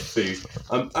world of food.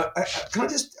 Can I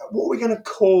just? What are we going to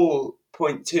call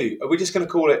point two? Are we just going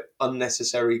to call it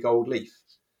unnecessary gold leaf?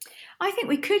 I think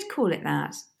we could call it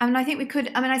that. I mean, I think we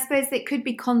could. I mean, I suppose it could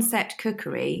be concept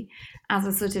cookery as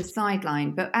a sort of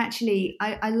sideline, but actually,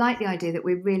 I like the idea that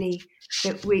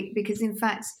because in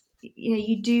fact,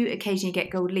 you do occasionally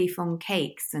get gold leaf on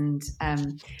cakes and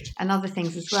other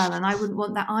things as well, and I wouldn't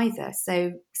want that either.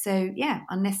 So yeah,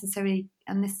 unnecessary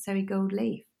gold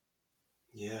leaf.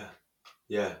 Yeah,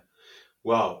 yeah.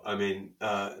 Well, I mean,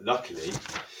 luckily.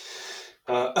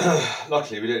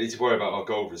 Luckily, we don't need to worry about our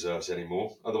gold reserves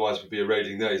anymore. Otherwise, we'd be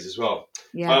eroding those as well.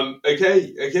 Yeah.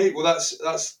 Okay. Well,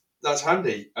 that's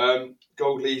handy.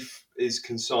 Gold leaf is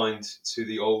consigned to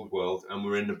the old world, and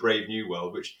we're in the brave new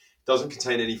world, which doesn't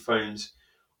contain any phones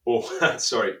or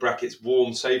sorry brackets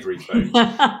warm savoury phones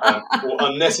or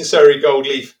unnecessary gold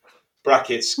leaf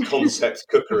brackets concept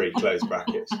cookery close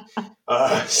brackets.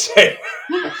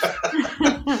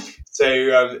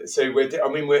 So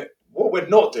we're what we're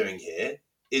not doing here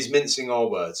is mincing our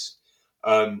words.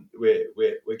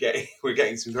 We're getting we're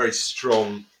getting some very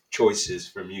strong choices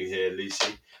from you here,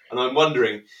 Lucy, and I'm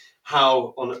wondering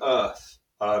how on earth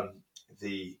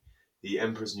the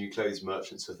Emperor's New Clothes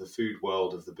merchants of the food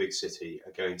world of the big city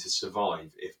are going to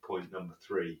survive if point number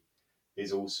 3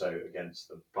 is also against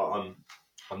them. But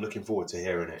I'm looking forward to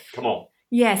hearing it. Come on.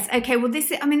 Yes. Okay. Well, this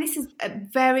is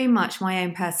very much my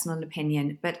own personal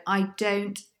opinion, but I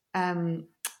don't.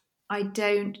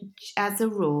 don't, as a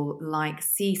rule, like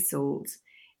sea salt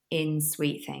in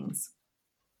sweet things,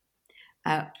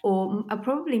 or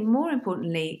probably more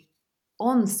importantly,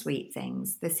 on sweet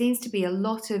things. There seems to be a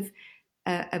lot of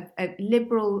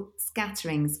liberal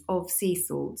scatterings of sea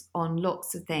salt on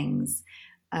lots of things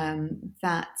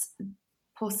that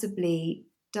possibly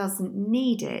doesn't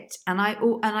need it. And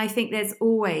I think there's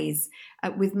always,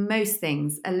 with most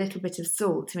things, a little bit of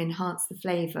salt to enhance the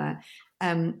flavour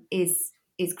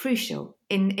is crucial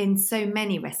in so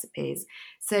many recipes.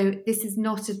 So this is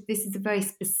a very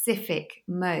specific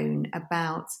moan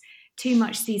about too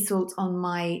much sea salt on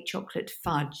my chocolate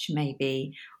fudge,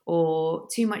 maybe, or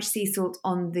too much sea salt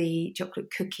on the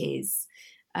chocolate cookies,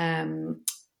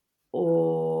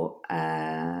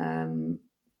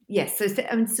 yes. So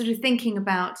I'm sort of thinking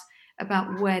about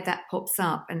where that pops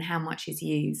up and how much is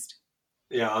used.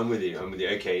 Yeah, I'm with you.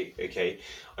 Okay.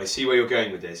 I see where you're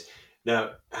going with this.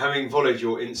 Now, having followed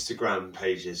your Instagram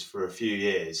pages for a few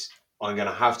years, I'm going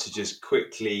to have to just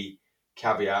quickly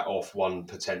caveat off one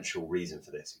potential reason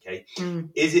for this. Okay,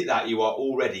 is it that you are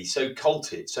already so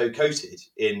coated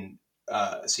in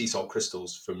sea salt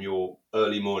crystals from your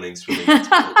early morning swimming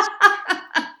experience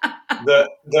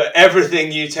that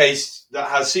everything you taste that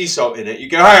has sea salt in it, you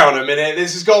go, hang on a minute,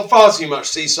 this has got far too much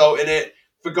sea salt in it,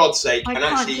 for God's sake. I and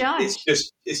can't actually judge.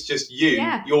 it's just you.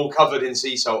 Yeah. You're covered in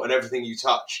sea salt and everything you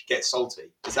touch gets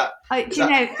salty. That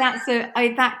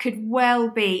could well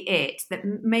be it, that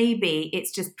maybe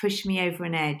it's just pushed me over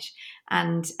an edge.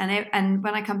 And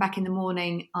when I come back in the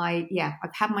morning, I've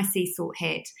had my sea salt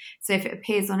hit. So if it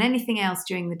appears on anything else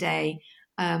during the day,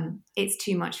 it's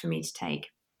too much for me to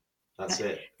take. That's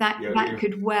it. That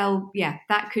could well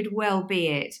be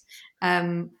it.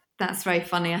 That's very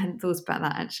funny. I hadn't thought about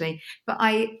that actually, but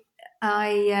I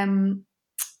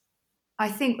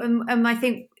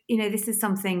think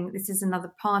this is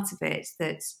another part of it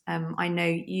that I know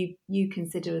you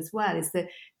consider as well, is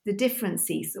the different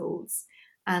sea salts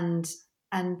and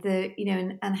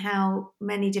the and how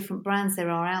many different brands there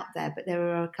are out there, but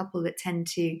there are a couple that tend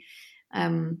to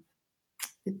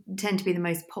be the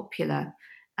most popular,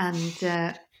 and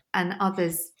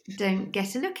others don't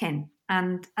get a look in,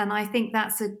 and I think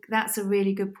that's a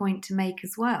really good point to make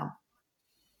as well.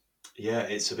 Yeah,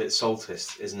 it's a bit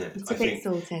saltist, isn't it? It's a bit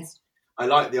saltist. I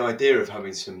like the idea of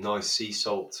having some nice sea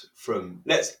salt from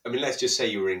let's just say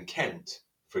you were in Kent,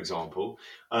 for example.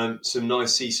 Some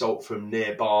nice sea salt from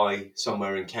nearby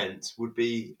somewhere in Kent would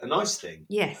be a nice thing.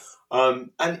 Yes. And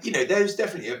there's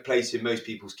definitely a place in most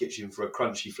people's kitchen for a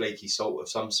crunchy, flaky salt of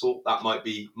some sort. That might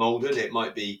be Maldon, it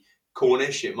might be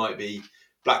Cornish, it might be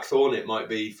Blackthorn, it might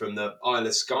be from the Isle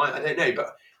of Skye. I don't know,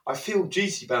 but I feel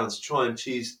duty bound to try and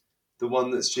choose the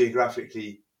one that's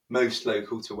geographically most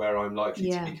local to where I'm likely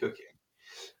to be cooking.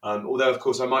 Although, of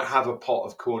course, I might have a pot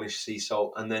of Cornish sea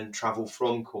salt and then travel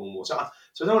from Cornwall. So I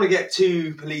don't want to get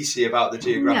too policey about the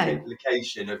geographic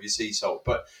location of your sea salt,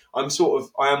 but I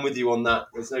am with you on that.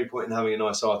 There's no point in having a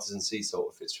nice artisan sea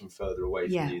salt if it's from further away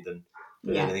from you than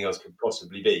anything else could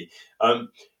possibly be. And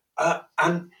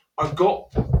I'm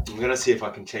going to see if I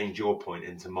can change your point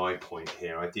into my point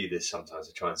here. I do this sometimes.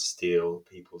 I try and steal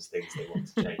people's things they want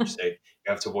to change. So you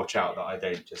have to watch out that I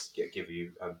don't just give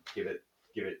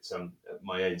it some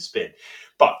my own spin.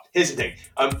 But here's the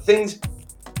thing.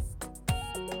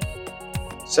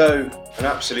 So an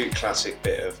absolute classic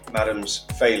bit of Madam's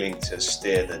failing to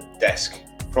steer the desk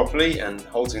properly and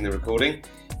halting the recording,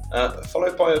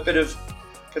 followed by a bit of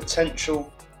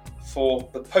potential for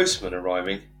the postman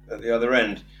arriving at the other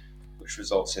end, which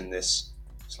results in this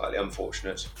slightly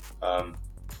unfortunate,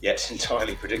 yet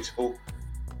entirely predictable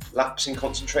lapse in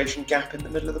concentration gap in the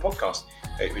middle of the podcast.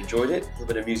 Hope you enjoyed it. A little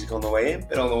bit of music on the way in, a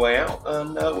bit on the way out,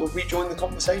 and we'll rejoin the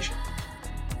conversation.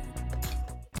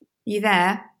 You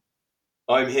there?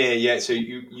 I'm here, yeah. So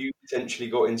you potentially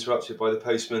got interrupted by the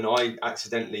postman. I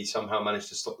accidentally somehow managed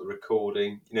to stop the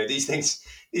recording. These things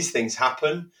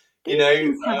happen.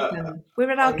 Things happen.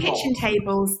 We're at our kitchen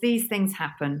tables. These things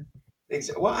happen.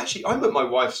 Well, actually, I'm at my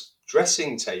wife's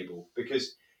dressing table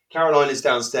because Caroline is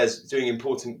downstairs doing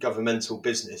important governmental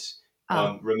business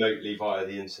remotely via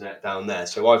the internet down there.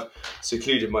 So I've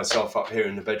secluded myself up here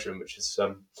in the bedroom, which is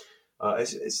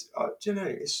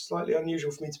it's slightly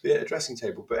unusual for me to be at a dressing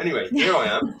table. But anyway, here I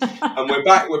am, and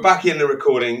we're back in the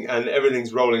recording, and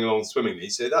everything's rolling along swimmingly.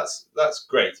 So that's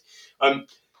great.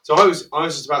 So I was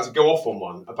just about to go off on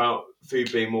one about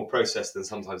food being more processed than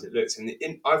sometimes it looks. And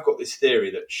I've got this theory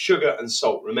that sugar and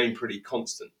salt remain pretty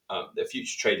constant. They're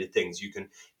future traded things. You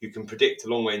can predict a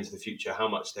long way into the future how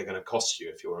much they're going to cost you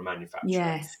if you're a manufacturer.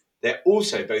 Yes. They're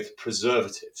also both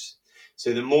preservatives.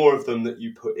 So the more of them that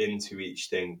you put into each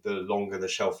thing, the longer the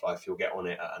shelf life you'll get on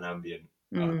it at an ambient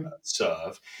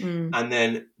serve. Mm. And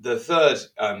then the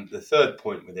third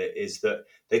point with it is that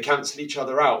they cancel each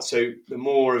other out. So the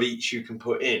more of each you can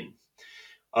put in.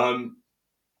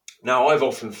 Now, I've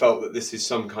often felt that this is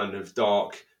some kind of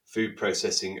dark food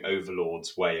processing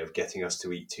overlord's way of getting us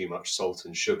to eat too much salt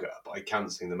and sugar by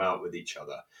cancelling them out with each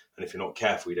other. And if you're not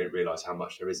careful, you don't realise how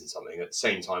much there is in something. At the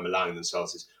same time, allowing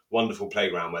themselves this wonderful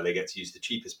playground where they get to use the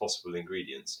cheapest possible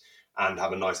ingredients and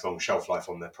have a nice long shelf life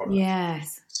on their product.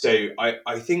 Yes. So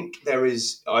I think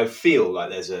I feel like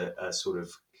there's a sort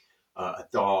of a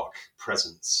dark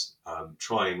presence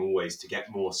trying always to get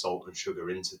more salt and sugar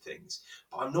into things.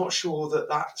 But I'm not sure that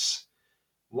that's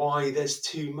why there's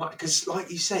too much. Because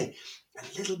like you say,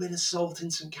 a little bit of salt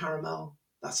in some caramel,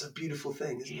 that's a beautiful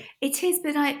thing, isn't it? It is,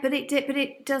 but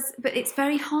it's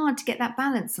very hard to get that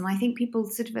balance. And I think people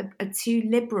sort of are too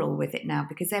liberal with it now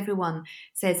because everyone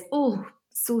says, oh,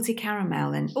 salted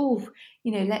caramel and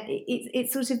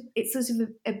it sort of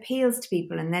appeals to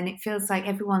people, and then it feels like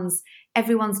everyone's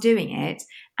doing it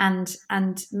and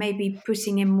maybe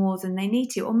putting in more than they need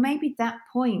to, or maybe that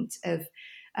point of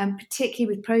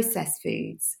particularly with processed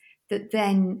foods that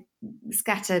then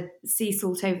scatter sea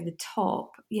salt over the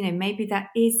top, maybe that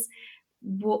is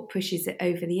what pushes it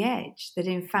over the edge. That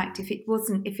in fact, if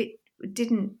it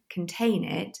didn't contain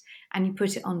it and you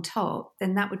put it on top,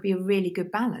 then that would be a really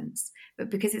good balance. But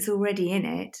because it's already in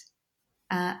it,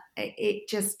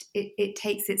 it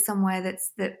takes it somewhere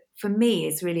that for me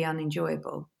is really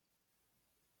unenjoyable.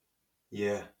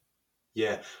 Yeah.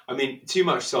 I mean, too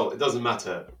much salt, it doesn't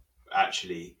matter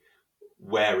actually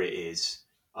where it is.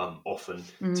 Often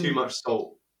too much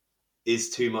salt is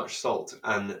too much salt,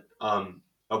 and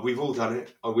we've all done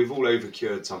it. We've all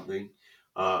overcured something.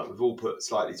 We've all put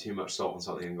slightly too much salt on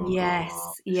something and gone, yes,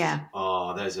 yeah.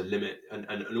 There's a limit.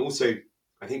 And also,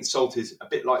 I think salt is a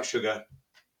bit like sugar.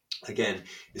 Again,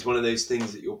 it's one of those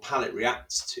things that your palate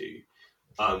reacts to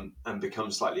and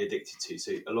becomes slightly addicted to.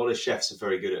 So a lot of chefs are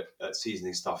very good at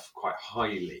seasoning stuff quite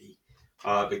highly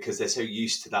because they're so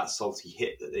used to that salty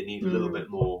hit that they need a little bit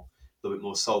more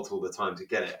salt all the time to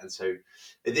get it. And so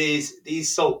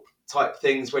these salt type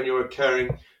things, when you're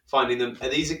finding them, are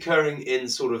these occurring in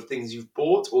sort of things you've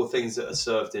bought or things that are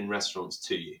served in restaurants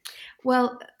to you?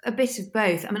 Well, a bit of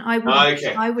both. I mean,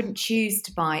 I wouldn't choose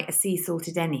to buy a sea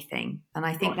salted anything, and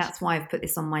I think that's why I've put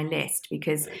this on my list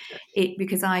because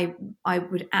I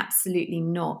would absolutely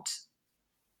not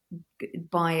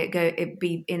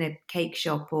be in a cake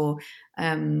shop or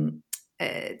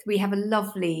we have a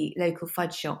lovely local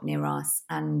fudge shop near us,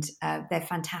 and they're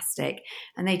fantastic,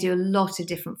 and they do a lot of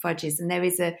different fudges. And there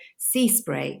is a sea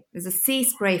spray. There's a sea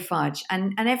spray fudge,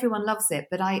 and everyone loves it.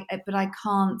 But I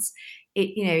can't.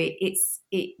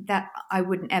 That I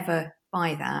wouldn't ever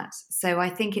buy that. So I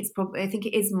think it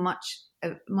is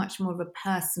much more of a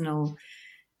personal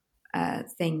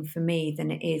thing for me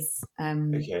than it is.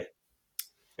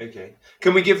 Okay.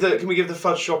 Can we give the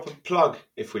fudge shop a plug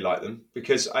if we like them?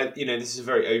 Because this is a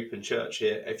very open church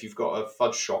here. If you've got a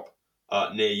fudge shop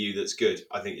near you that's good,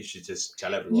 I think you should just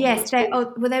tell everyone. Yes,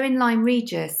 they're in Lyme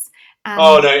Regis.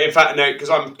 Oh no! In fact, no, because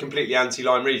I'm completely anti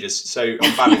Lyme Regis, so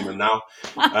I'm banning them now.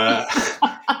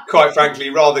 Quite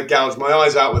frankly, rather gouge my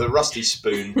eyes out with a rusty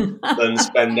spoon than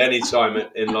spend any time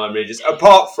in Lyme Regis,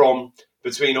 apart from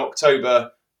between October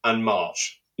and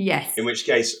March. Yes. In which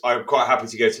case, I'm quite happy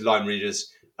to go to Lyme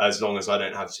Regis as long as I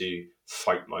don't have to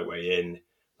fight my way in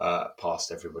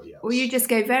past everybody else. Well, you just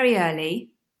go very early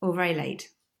or very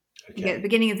late. Okay. You get the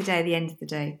beginning of the day, the end of the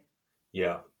day.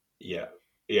 Yeah,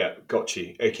 got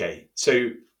you. Okay,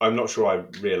 so I'm not sure I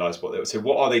realised what they were. So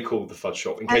what are they called, the fudge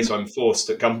shop, in case I'm forced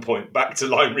at gunpoint back to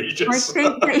Lyme Regis? I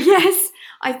think yes.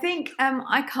 I think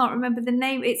I can't remember the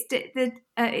name. I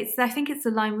think it's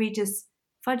the Lyme Regis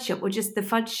fudge shop or just the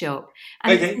fudge shop.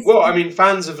 And okay, well, I mean,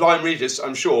 fans of Lyme Regis,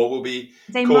 I'm sure, will be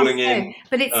calling in.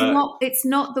 But it's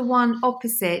not the one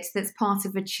opposite that's part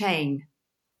of a chain.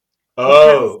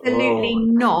 Oh, absolutely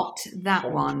not that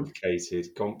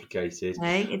complicated.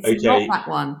 Okay? It's not that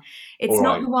one. It's all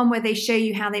not right. The one where they show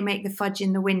you how they make the fudge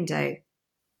in the window.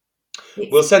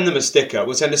 We'll send them a sticker.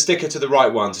 We'll send a sticker to the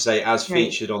right one to say "as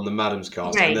featured on the Madam's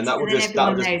Cast," and then that will just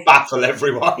baffle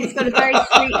everyone. It's got a very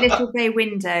sweet little bay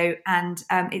window, and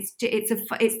it's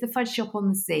the fudge shop on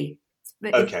the sea.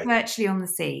 It's virtually on the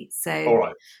sea. So all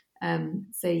right.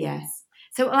 So yes.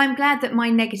 So I'm glad that my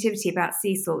negativity about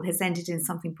sea salt has ended in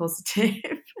something positive.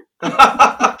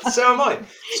 So am I.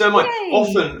 Yay.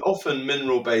 Often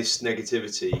mineral-based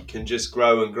negativity can just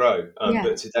grow and grow.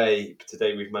 But today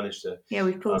we've managed to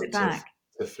we've pulled it back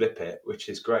to flip it, which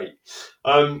is great.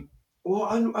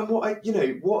 What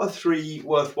are three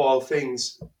worthwhile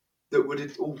things that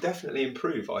would all definitely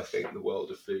improve, I think, the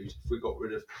world of food if we got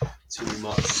rid of too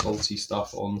much salty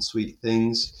stuff on sweet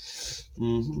things.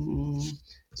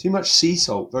 Too much sea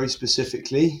salt, very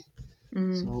specifically.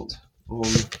 Salt on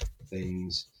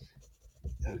things.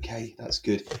 Okay, that's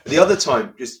good. The other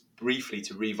time, just briefly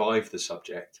to revive the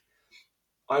subject,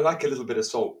 I like a little bit of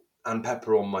salt and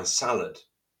pepper on my salad.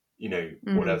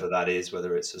 Whatever that is,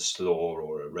 whether it's a slaw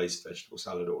or a roast vegetable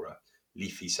salad or a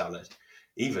leafy salad,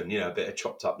 even, a bit of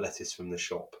chopped up lettuce from the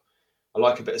shop. I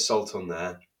like a bit of salt on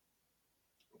there,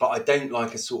 but I don't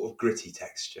like a sort of gritty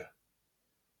texture.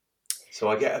 So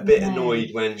I get a bit annoyed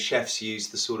when chefs use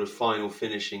the sort of final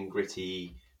finishing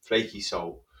gritty, flaky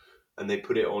salt and they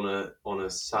put it on a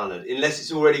salad, unless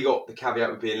it's already got, the caveat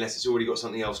would be unless it's already got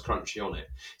something else crunchy on it.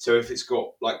 So if it's got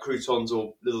like croutons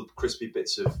or little crispy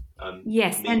bits of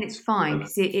yes, meat, then it's fine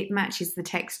because it matches the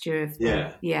texture of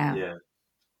the yeah.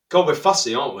 God, we're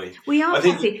fussy, aren't we? We are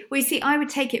fussy. Well, you see, I would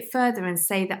take it further and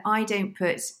say that I don't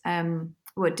put,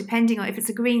 depending on if it's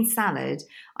a green salad,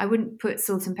 I wouldn't put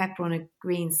salt and pepper on a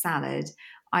green salad.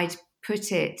 I'd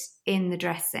put it in the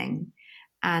dressing,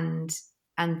 and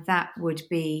that would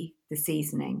be the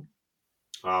seasoning.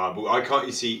 But I can't.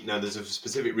 You see, now there's a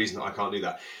specific reason that I can't do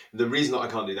that. The reason that I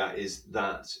can't do that is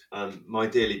that my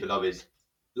dearly beloved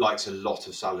likes a lot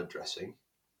of salad dressing,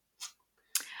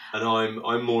 and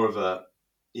I'm more of a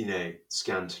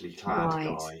scantily clad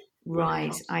guy.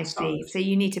 Right, I see. So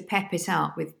you need to pep it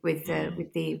up with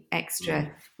the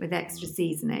extra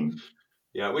seasoning.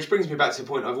 Yeah, which brings me back to the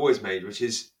point I've always made, which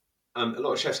is a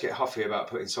lot of chefs get huffy about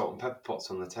putting salt and pepper pots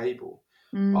on the table.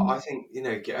 But I think,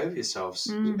 get over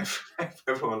yourselves.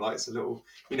 Everyone likes a little,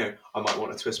 I might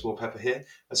want to twist more pepper here,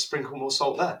 a sprinkle more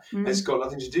salt there. It's got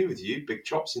nothing to do with you. Big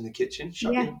chops in the kitchen.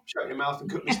 Shut your mouth and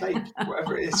cook me steak,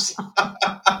 whatever it is.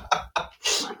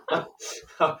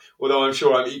 Although I'm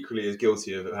sure I'm equally as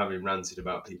guilty of having ranted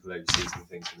about people over seasoning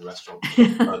things in the restaurant.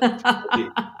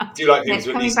 I do like things to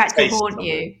at least back to haunt something.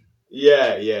 You.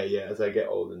 Yeah. As I get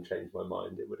old and change my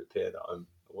mind, it would appear that I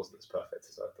wasn't as perfect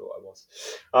as I thought I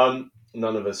was.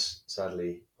 None of us,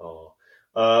 sadly,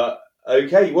 are.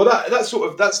 Okay, well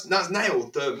that's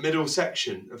nailed the middle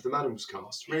section of the Madam's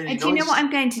Cast. Really nice. Do you know what I'm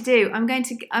going to do? I'm going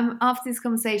to after this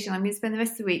conversation, I'm going to spend the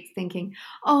rest of the week thinking,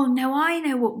 oh no, I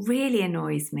know what really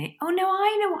annoys me. Oh no,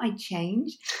 I know what I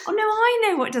changed. Oh no, I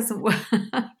know what doesn't work.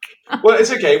 Well,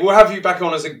 it's okay. We'll have you back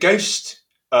on as a ghost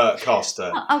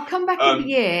caster. I'll come back in a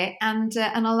year and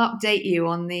I'll update you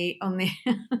on the.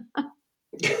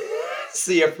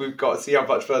 see how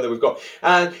much further we've got.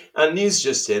 And news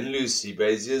just in: Lucy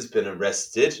Brazier has been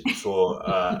arrested for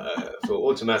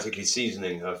automatically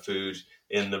seasoning her food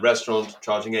in the restaurant,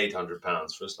 charging £800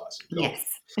 for a slice of gold.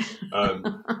 Yes.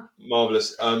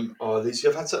 Marvellous. Lucy,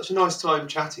 I've had such a nice time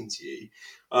chatting to you,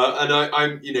 and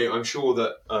I'm sure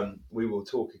that we will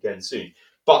talk again soon.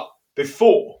 But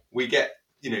before we get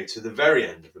to the very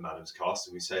end of the Madam's Cast,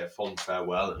 and we say a fond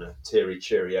farewell and a teary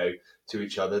cheerio to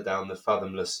each other down the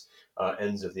fathomless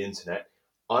ends of the internet,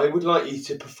 I would like you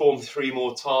to perform 3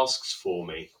 more tasks for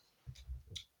me.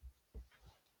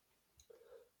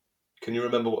 Can you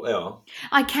remember what they are?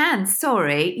 I can.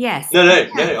 Sorry. Yes. No.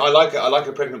 I like it. I like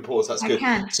a pregnant pause. That's good. I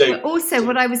can. So, but also,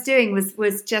 what I was doing was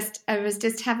I was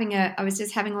just having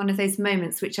one of those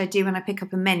moments which I do when I pick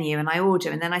up a menu and I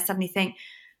order, and then I suddenly think,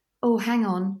 oh, hang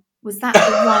on. Was that the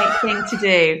right thing to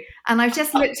do? And I've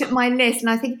just looked at my list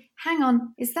and I think, hang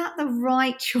on, is that the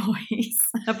right choice?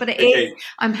 But it is.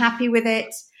 I'm happy with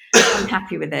it.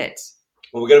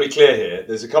 Well, we're going to be clear here.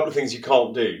 There's a couple of things you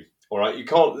can't do. All right, you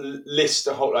can't list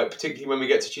a whole, particularly when we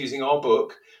get to choosing our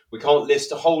book, we can't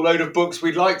list a whole load of books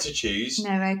we'd like to choose.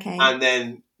 No, okay.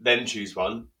 And then choose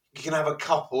one. You can have a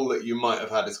couple that you might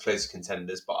have had as close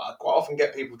contenders, but I quite often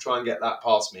get people try and get that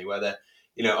past me where they're,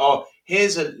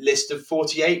 here's a list of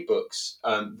 48 books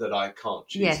that I can't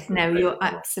choose. Yes, no, you're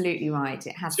absolutely right.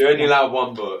 It has. So you're only allowed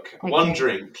one book, one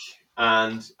drink,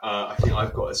 and I think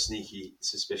I've got a sneaky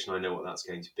suspicion I know what that's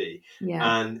going to be.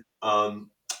 Yeah.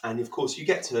 And of course, you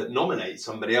get to nominate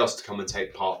somebody else to come and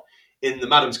take part in the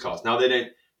Madam's Cast. Now they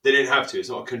don't have to. It's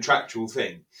not a contractual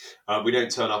thing. We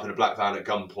don't turn up in a black van at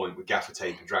gunpoint with gaffer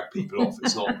tape and drag people off.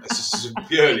 It's not. It's just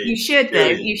purely. You should though.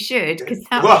 You should, because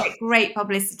that would be great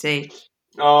publicity.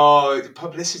 Oh,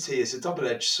 publicity is a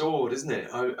double-edged sword, isn't it?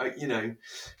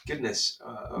 Goodness,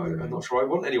 I'm not sure I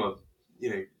want anyone,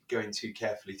 going too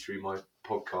carefully through my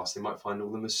podcast. They might find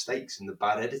all the mistakes and the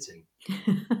bad editing.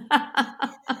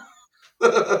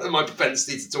 My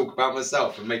propensity to talk about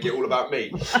myself and make it all about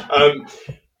me.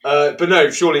 But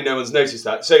no, surely no one's noticed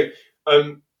that. So,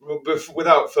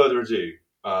 without further ado,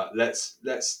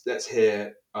 let's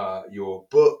hear your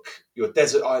book, your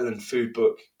desert island food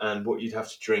book, and what you'd have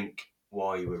to drink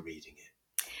while you were reading it?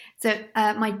 So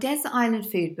my desert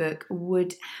island food book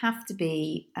would have to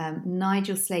be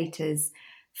Nigel Slater's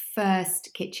first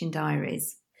Kitchen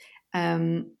Diaries.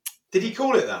 Did he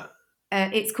call it that?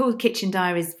 It's called Kitchen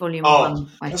Diaries Volume Oh,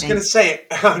 1, I I was think. going to say it.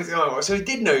 Oh, so he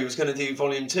did know he was going to do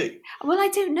Volume 2? Well, I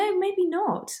don't know. Maybe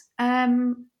not.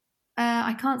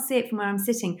 I can't see it from where I'm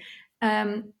sitting.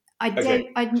 I don't.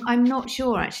 Okay. I'm not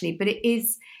sure actually, but it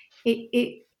is.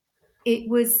 It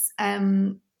was.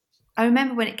 I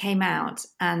remember when it came out,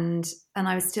 and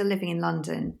I was still living in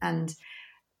London, and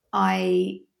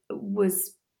I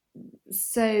was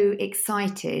so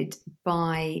excited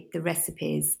by the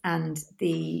recipes and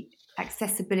the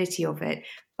accessibility of it.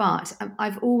 But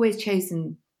I've always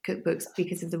chosen cookbooks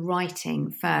because of the writing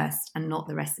first and not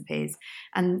the recipes.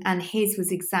 And his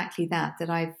was exactly that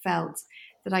I felt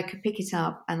that I could pick it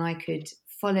up and I could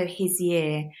follow his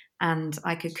year and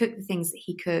I could cook the things that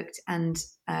he cooked and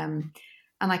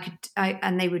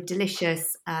they were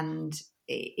delicious and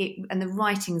and the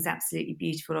writing is absolutely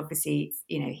beautiful. Obviously,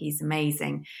 he's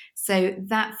amazing. So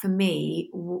that for me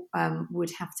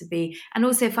would have to be. And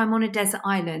also, if I'm on a desert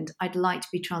island, I'd like to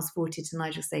be transported to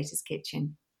Nigel Slater's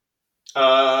kitchen.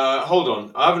 Hold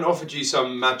on. I haven't offered you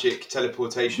some magic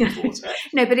teleportation vortex.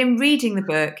 No, but in reading the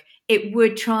book, it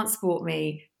would transport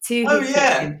me to his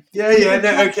kitchen. Yeah.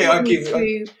 No, okay. I give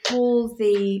through all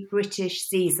the British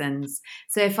seasons.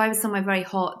 So if I was somewhere very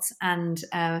hot, and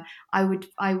I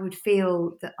would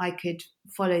feel that I could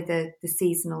follow the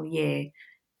seasonal year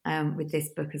with this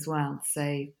book as well.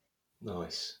 So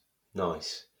nice.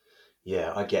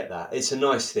 Yeah, I get that. It's a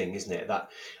nice thing, isn't it? That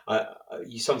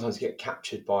you sometimes get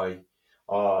captured by.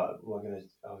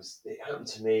 It happened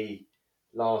to me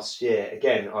last year.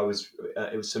 Again, it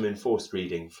was some enforced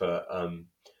reading for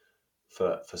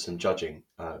some judging.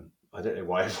 I don't know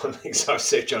why everyone thinks I was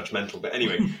so judgmental, but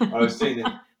anyway, I was doing it,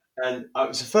 and it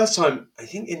was the first time I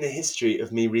think in the history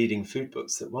of me reading food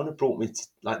books that one had brought me to,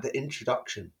 like, the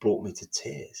introduction brought me to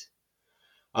tears.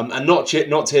 And not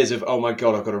tears of, oh my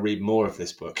God, I've got to read more of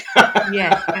this book.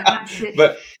 Yeah, absolutely.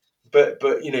 but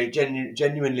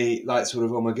genuinely, like, sort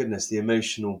of, oh my goodness, the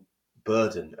emotional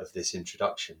burden of this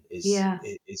introduction is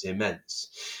immense.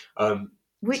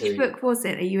 Which book was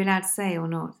it? Are you allowed to say or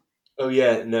not? Oh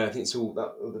yeah, no, I think it's all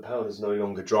that. The powder's no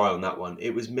longer dry on that one.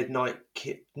 It was Midnight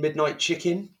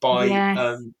Chicken by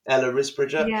Ella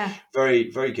Risbridger. Yeah,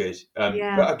 very very good. But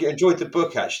I enjoyed the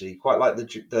book actually. Quite like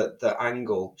the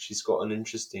angle. She's got an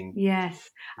interesting.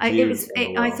 Yes, I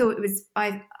thought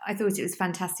it was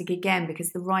fantastic again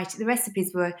because the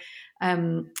recipes were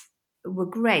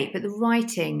great, but the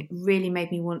writing really made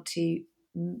me want to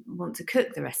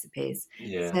cook the recipes.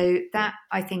 Yeah. So that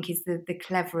I think is the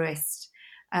cleverest.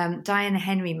 Diana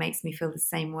Henry makes me feel the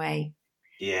same way.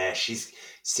 Yeah,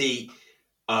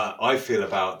 I feel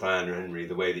about Diana Henry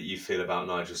the way that you feel about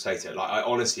Nigel Slater. Like,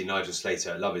 honestly, Nigel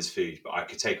Slater, I love his food, but I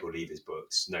could take or leave his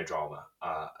books, no drama.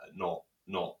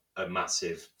 Not a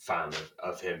massive fan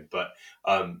of him, but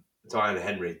Diana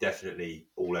Henry, definitely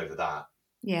all over that.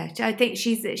 Yeah, I think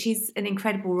she's an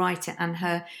incredible writer, and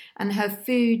her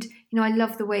food. I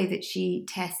love the way that she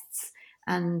tests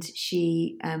and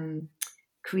she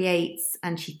creates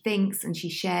and she thinks and she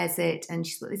shares it, and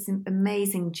she's got this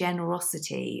amazing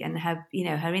generosity, and her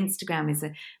Instagram is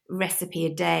a recipe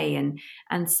a day, and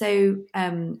so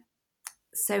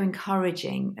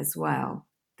encouraging as well,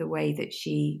 the way that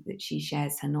she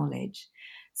shares her knowledge.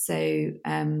 So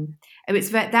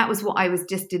that was what I was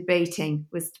just debating,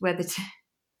 was whether to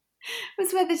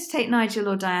take Nigel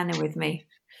or Diana with me.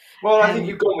 Well, I think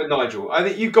you've gone with Nigel.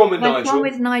 I've gone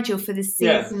with Nigel for the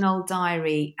seasonal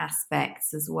diary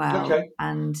aspects as well. Okay,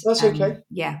 and that's okay.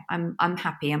 Yeah, I'm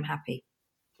happy.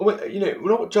 Well, we're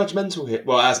not judgmental here.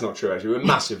 Well, that's not true, actually. We're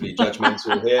massively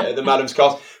judgmental here at the Madam's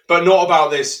Cast, but not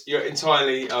about this. You're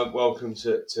entirely welcome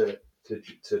to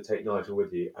take Nigel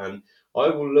with you. And I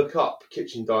will look up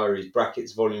Kitchen Diaries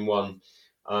brackets Volume 1.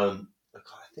 I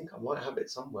think I might have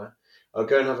it somewhere. I'll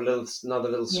go and have another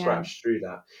little scratch through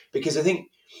that, because I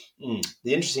think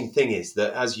the interesting thing is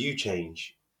that as you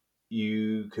change,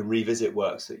 you can revisit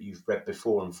works that you've read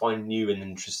before and find new and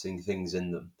interesting things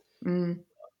in them,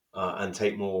 and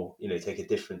take a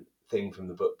different thing from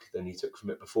the book than you took from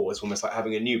it before. It's almost like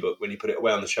having a new book when you put it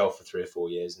away on the shelf for 3 or 4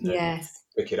 years and then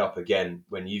pick it up again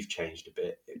when you've changed a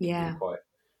bit. It can be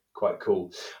quite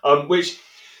cool. Which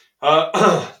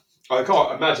I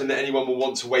can't imagine that anyone will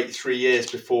want to wait 3 years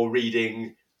before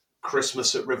reading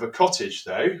Christmas at River Cottage,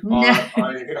 though. No.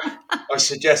 I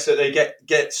suggest that they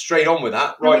get straight on with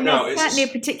that now. There's certainly a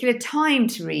particular time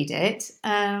to read it.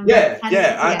 And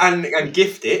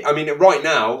gift it. I mean, right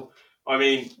now,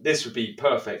 this would be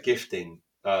perfect gifting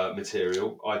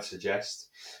material, I'd suggest.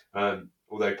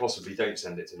 Although possibly don't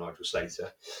send it to Nigel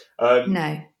Slater.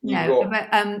 No, You've got. but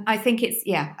I think it's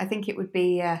I think it would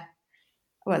be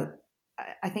well,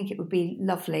 I think it would be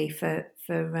lovely for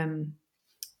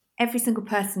every single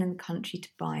person in the country to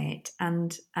buy it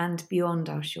and beyond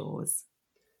our shores.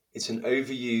 It's an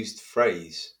overused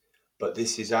phrase, but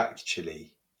this is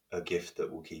actually a gift that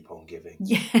will keep on giving.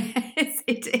 Yes,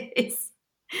 it is.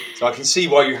 So I can see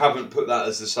why you haven't put that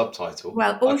as the subtitle.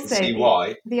 Well, also I can see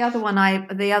why. The other one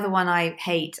I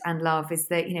hate and love is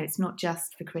that it's not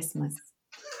just for Christmas,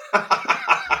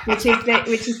 which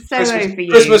is so overused.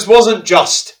 Christmas wasn't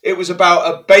just. It was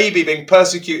about a baby being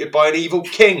persecuted by an evil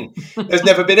king. There's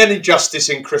never been any justice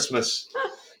in Christmas.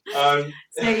 So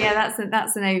yeah, that's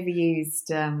an overused.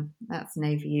 That's an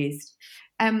overused.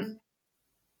 And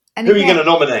who are you going to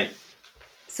nominate?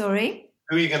 Sorry,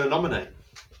 who are you going to nominate?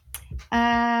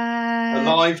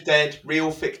 Alive, dead,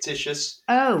 real, fictitious.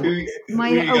 Oh, who are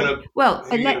you going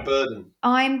to burden?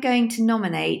 I'm going to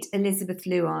nominate Elizabeth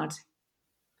Luard.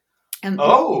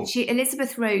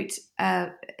 Elizabeth wrote.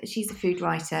 She's a food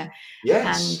writer.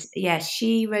 Yes, and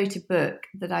she wrote a book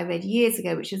that I read years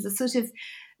ago, which was a sort of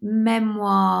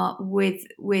memoir with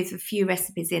a few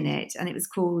recipes in it, and it was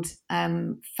called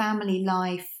Family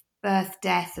Life, Birth,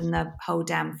 Death, and the Whole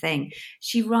Damn Thing.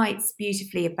 She writes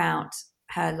beautifully about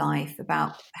her life,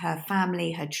 about her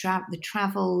family, the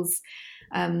travels,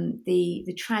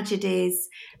 the tragedies,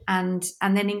 and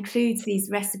then includes these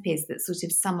recipes that sort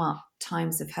of sum up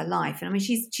times of her life. And I mean,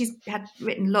 she's had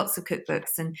written lots of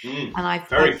cookbooks, and I've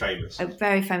very famous,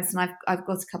 and I've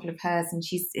got a couple of hers, and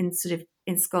she's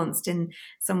ensconced in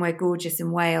somewhere gorgeous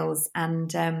in Wales,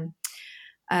 and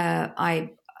I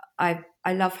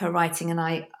love her writing, and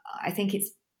I think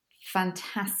it's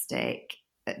fantastic.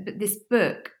 But this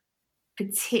book,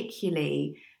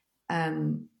 particularly,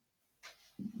 that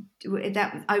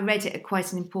I read it at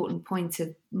quite an important point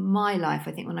of my life.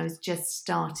 I think when I was just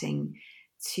starting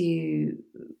to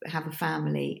have a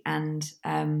family and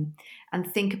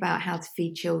think about how to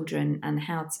feed children and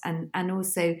how to, and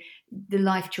also the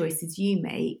life choices you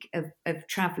make of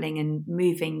traveling and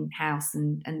moving house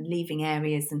and leaving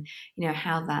areas, and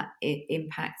how that it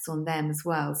impacts on them as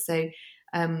well. So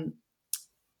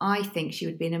I think she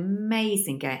would be an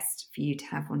amazing guest for you to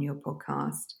have on your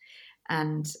podcast.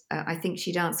 And I think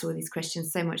she'd answer all these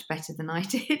questions so much better than I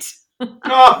did.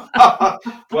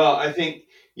 Well, I think,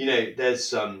 there's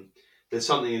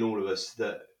something in all of us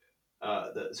that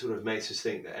sort of makes us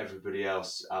think that everybody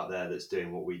else out there that's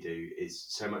doing what we do is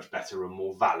so much better and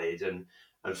more valid and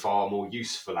far more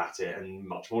useful at it and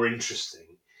much more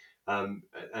interesting. And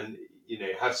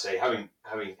have to say, having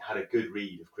had a good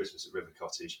read of Christmas at River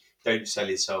Cottage, don't sell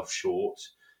yourself short,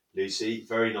 Lucy.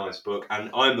 Very nice book,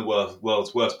 and I'm the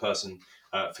world's worst person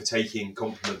for taking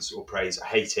compliments or praise. I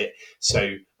hate it.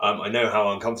 So I know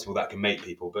how uncomfortable that can make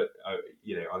people, but I'm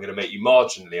going to make you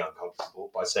marginally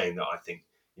uncomfortable by saying that I think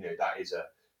that is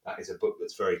a book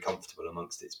that's very comfortable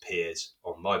amongst its peers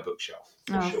on my bookshelf.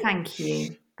 Sure. Thank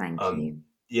you.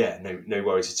 Yeah, no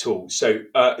worries at all. So,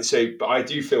 but I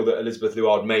do feel that Elizabeth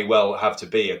Luard may well have to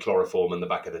be a chloroform in the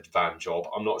back of the van job.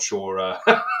 I'm not sure.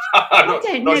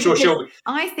 Not sure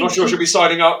she'll be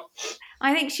signing up.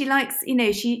 I think she likes,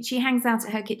 she hangs out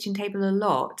at her kitchen table a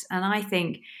lot, and I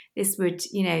think this would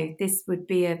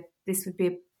be a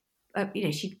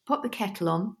she'd put the kettle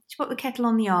on. She'd put the kettle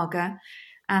on the Arga,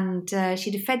 and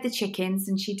she'd have fed the chickens,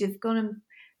 and she'd have gone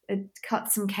and cut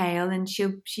some kale, and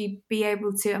she'd be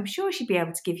able to. I'm sure she'd be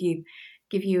able to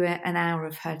give you an hour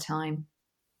of her time.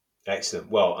 Excellent.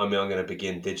 Well, I mean, I'm going to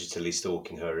begin digitally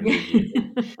stalking her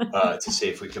immediately to see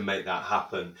if we can make that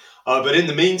happen. But in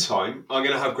the meantime, I'm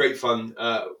going to have great fun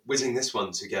whizzing this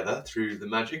one together through the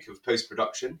magic of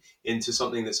post-production into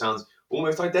something that sounds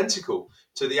almost identical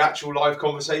to the actual live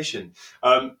conversation,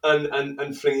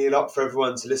 and flinging it up for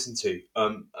everyone to listen to,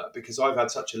 because I've had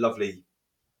such a lovely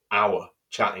hour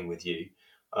chatting with you.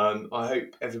 I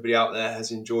hope everybody out there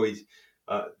has enjoyed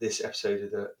this episode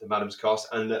of the Madam's Cast,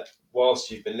 and that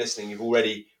whilst you've been listening, you've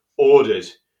already ordered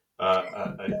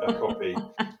a copy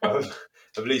of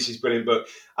Lucy's brilliant book.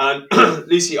 And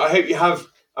Lucy, I hope you have.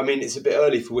 I mean, it's a bit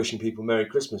early for wishing people Merry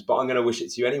Christmas, but I'm going to wish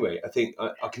it to you anyway. I think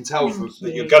I can tell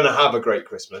that you're going to have a great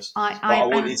Christmas, but I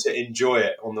want you to enjoy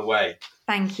it on the way.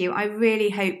 Thank you. I really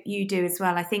hope you do as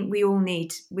well. I think we all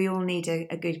need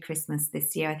a good Christmas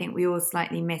this year. I think we all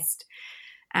slightly missed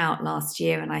out last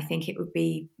year, and I think it would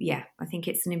be, I think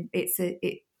it's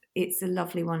a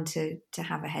lovely one to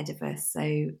have ahead of us.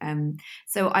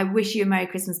 So I wish you a Merry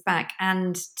Christmas back,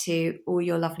 and to all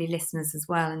your lovely listeners as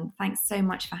well. And thanks so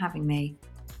much for having me.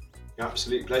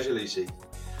 Absolute pleasure, Lucy.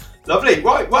 Lovely.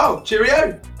 Right. Well,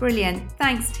 cheerio. Brilliant.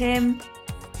 Thanks, Tim.